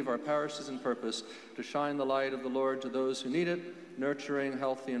unity of our parishes and purpose to shine the light of the Lord to those who need it, nurturing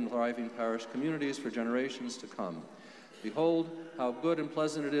healthy and thriving parish communities for generations to come. Behold, how good and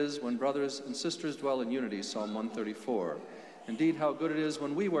pleasant it is when brothers and sisters dwell in unity, Psalm 134. Indeed, how good it is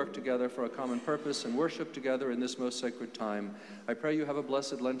when we work together for a common purpose and worship together in this most sacred time. I pray you have a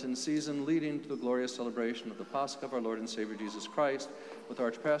blessed Lenten season leading to the glorious celebration of the Pascha of our Lord and Savior Jesus Christ, with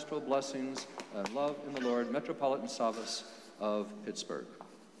archpastoral blessings and love in the Lord, Metropolitan Savas of Pittsburgh.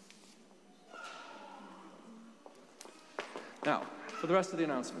 Now, for the rest of the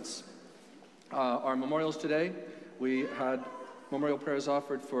announcements. Our memorials today, we had memorial prayers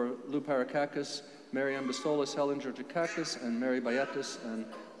offered for Lou Parakakis, Mary Ann Bastolas, Helen Georgikakis, and Mary Bayetis, and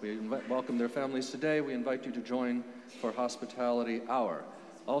we welcome their families today. We invite you to join for Hospitality Hour.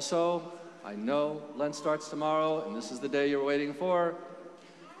 Also, I know Lent starts tomorrow, and this is the day you're waiting for.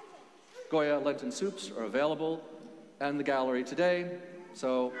 Goya Lenten soups are available and the gallery today.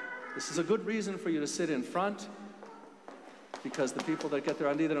 So this is a good reason for you to sit in front, because the people that get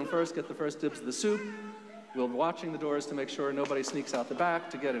their Andidaram first get the first dibs of the soup. We'll be watching the doors to make sure nobody sneaks out the back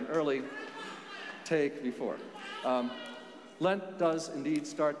to get an early take before. Lent does indeed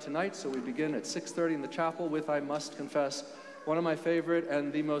start tonight, so we begin at 6:30 in the chapel with, I must confess, one of my favorite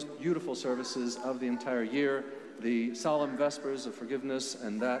and the most beautiful services of the entire year, the Solemn Vespers of Forgiveness,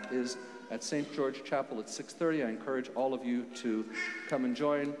 and that is at St. George Chapel at 6:30. I encourage all of you to come and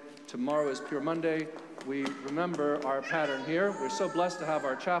join. Tomorrow is Pure Monday. We remember our pattern here. We're so blessed to have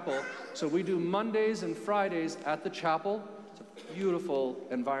our chapel. So we do Mondays and Fridays at the chapel. It's a beautiful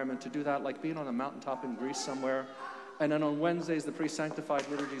environment to do that, like being on a mountaintop in Greece somewhere. And then on Wednesdays, the pre-sanctified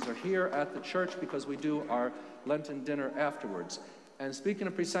liturgies are here at the church because we do our Lenten dinner afterwards. And speaking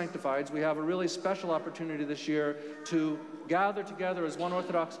of pre-sanctifieds, we have a really special opportunity this year to gather together as one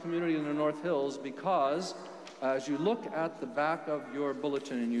Orthodox community in the North Hills, because as you look at the back of your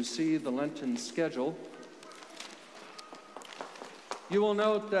bulletin and you see the Lenten schedule, you will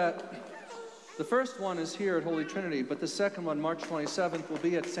note that the first one is here at Holy Trinity, but the second one, March 27th, will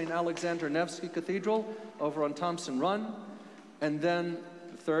be at St. Alexander Nevsky Cathedral over on Thompson Run. And then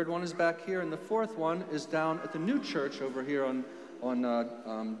the third one is back here, and the fourth one is down at the new church over here on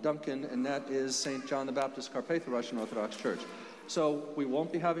Duncan, and that is St. John the Baptist Carpatho Russian Orthodox Church. So we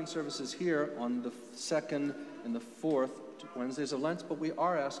won't be having services here on the second and the fourth Wednesdays of Lent, but we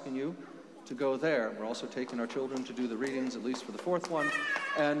are asking you to go there. We're also taking our children to do the readings, at least for the fourth one.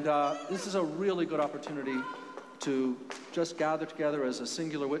 And this is a really good opportunity to just gather together as a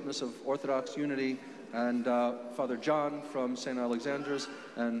singular witness of Orthodox unity. And Father John from St. Alexander's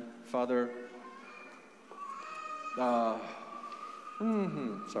and Father,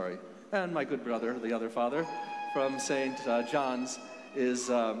 and my good brother, the other father, from St. John's is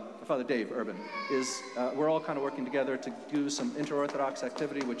Father Dave Urban. We're all kind of working together to do some inter-Orthodox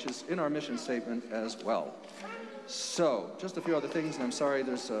activity, which is in our mission statement as well. So, just a few other things, and I'm sorry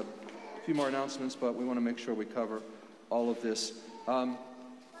there's a few more announcements, but we want to make sure we cover all of this.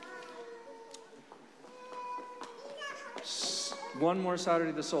 One more Saturday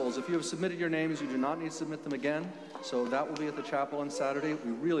of the Souls. If you have submitted your names, you do not need to submit them again. So that will be at the chapel on Saturday.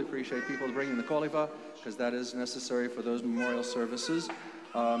 We really appreciate people bringing the koliva, because that is necessary for those memorial services.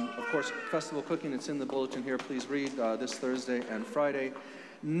 Of course, festival cooking, it's in the bulletin here. Please read this Thursday and Friday.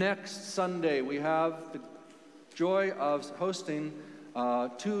 Next Sunday, we have the joy of hosting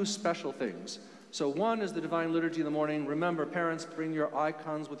two special things. So one is the Divine Liturgy in the morning. Remember, parents, bring your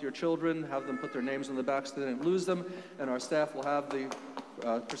icons with your children. Have them put their names on the back so they don't lose them. And our staff will have the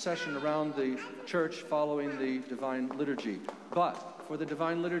procession around the church following the Divine Liturgy. But for the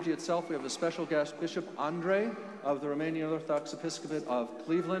Divine Liturgy itself, we have a special guest, Bishop Andre of the Romanian Orthodox Episcopate of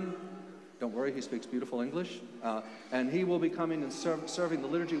Cleveland. Don't worry, he speaks beautiful English. And he will be coming and serving the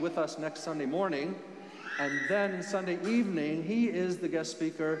liturgy with us next Sunday morning. And then Sunday evening, he is the guest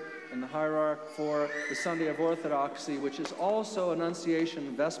speaker in the hierarch for the Sunday of Orthodoxy, which is also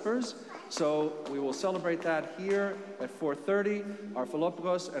Annunciation Vespers. So we will celebrate that here at 4:30. Our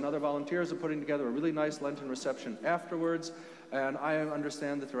Philopagos and other volunteers are putting together a really nice Lenten reception afterwards. And I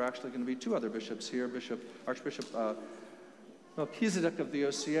understand that there are actually going to be two other bishops here, Archbishop Melchizedek of the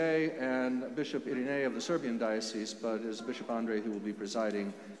OCA and Bishop Irinei of the Serbian Diocese, but it is Bishop Andre who will be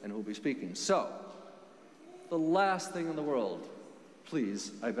presiding and who will be speaking. So, the last thing in the world,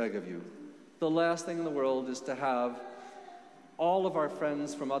 please, I beg of you, The last thing in the world is to have all of our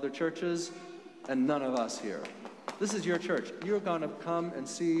friends from other churches and none of us here. This is your church. You're going to come and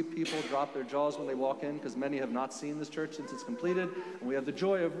see people drop their jaws when they walk in, because many have not seen this church since it's completed. And we have the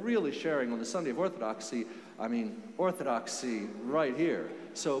joy of really sharing on the Sunday of Orthodoxy. Orthodoxy right here.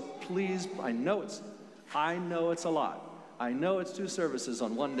 So please, I know it's a lot. I know it's 2 services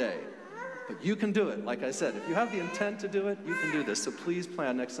on one day. But you can do it. Like I said, if you have the intent to do it, you can do this. So please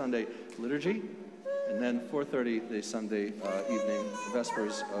plan next Sunday liturgy, and then 4:30 the Sunday evening,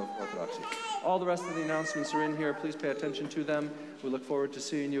 Vespers of Orthodoxy. All the rest of the announcements are in here. Please pay attention to them. We look forward to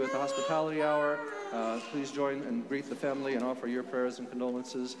seeing you at the hospitality hour. Please join and greet the family and offer your prayers and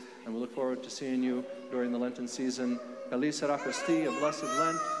condolences. And we look forward to seeing you during the Lenten season. Kali Sarakosti, a blessed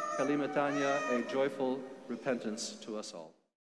Lent. Kali Metania, a joyful repentance to us all.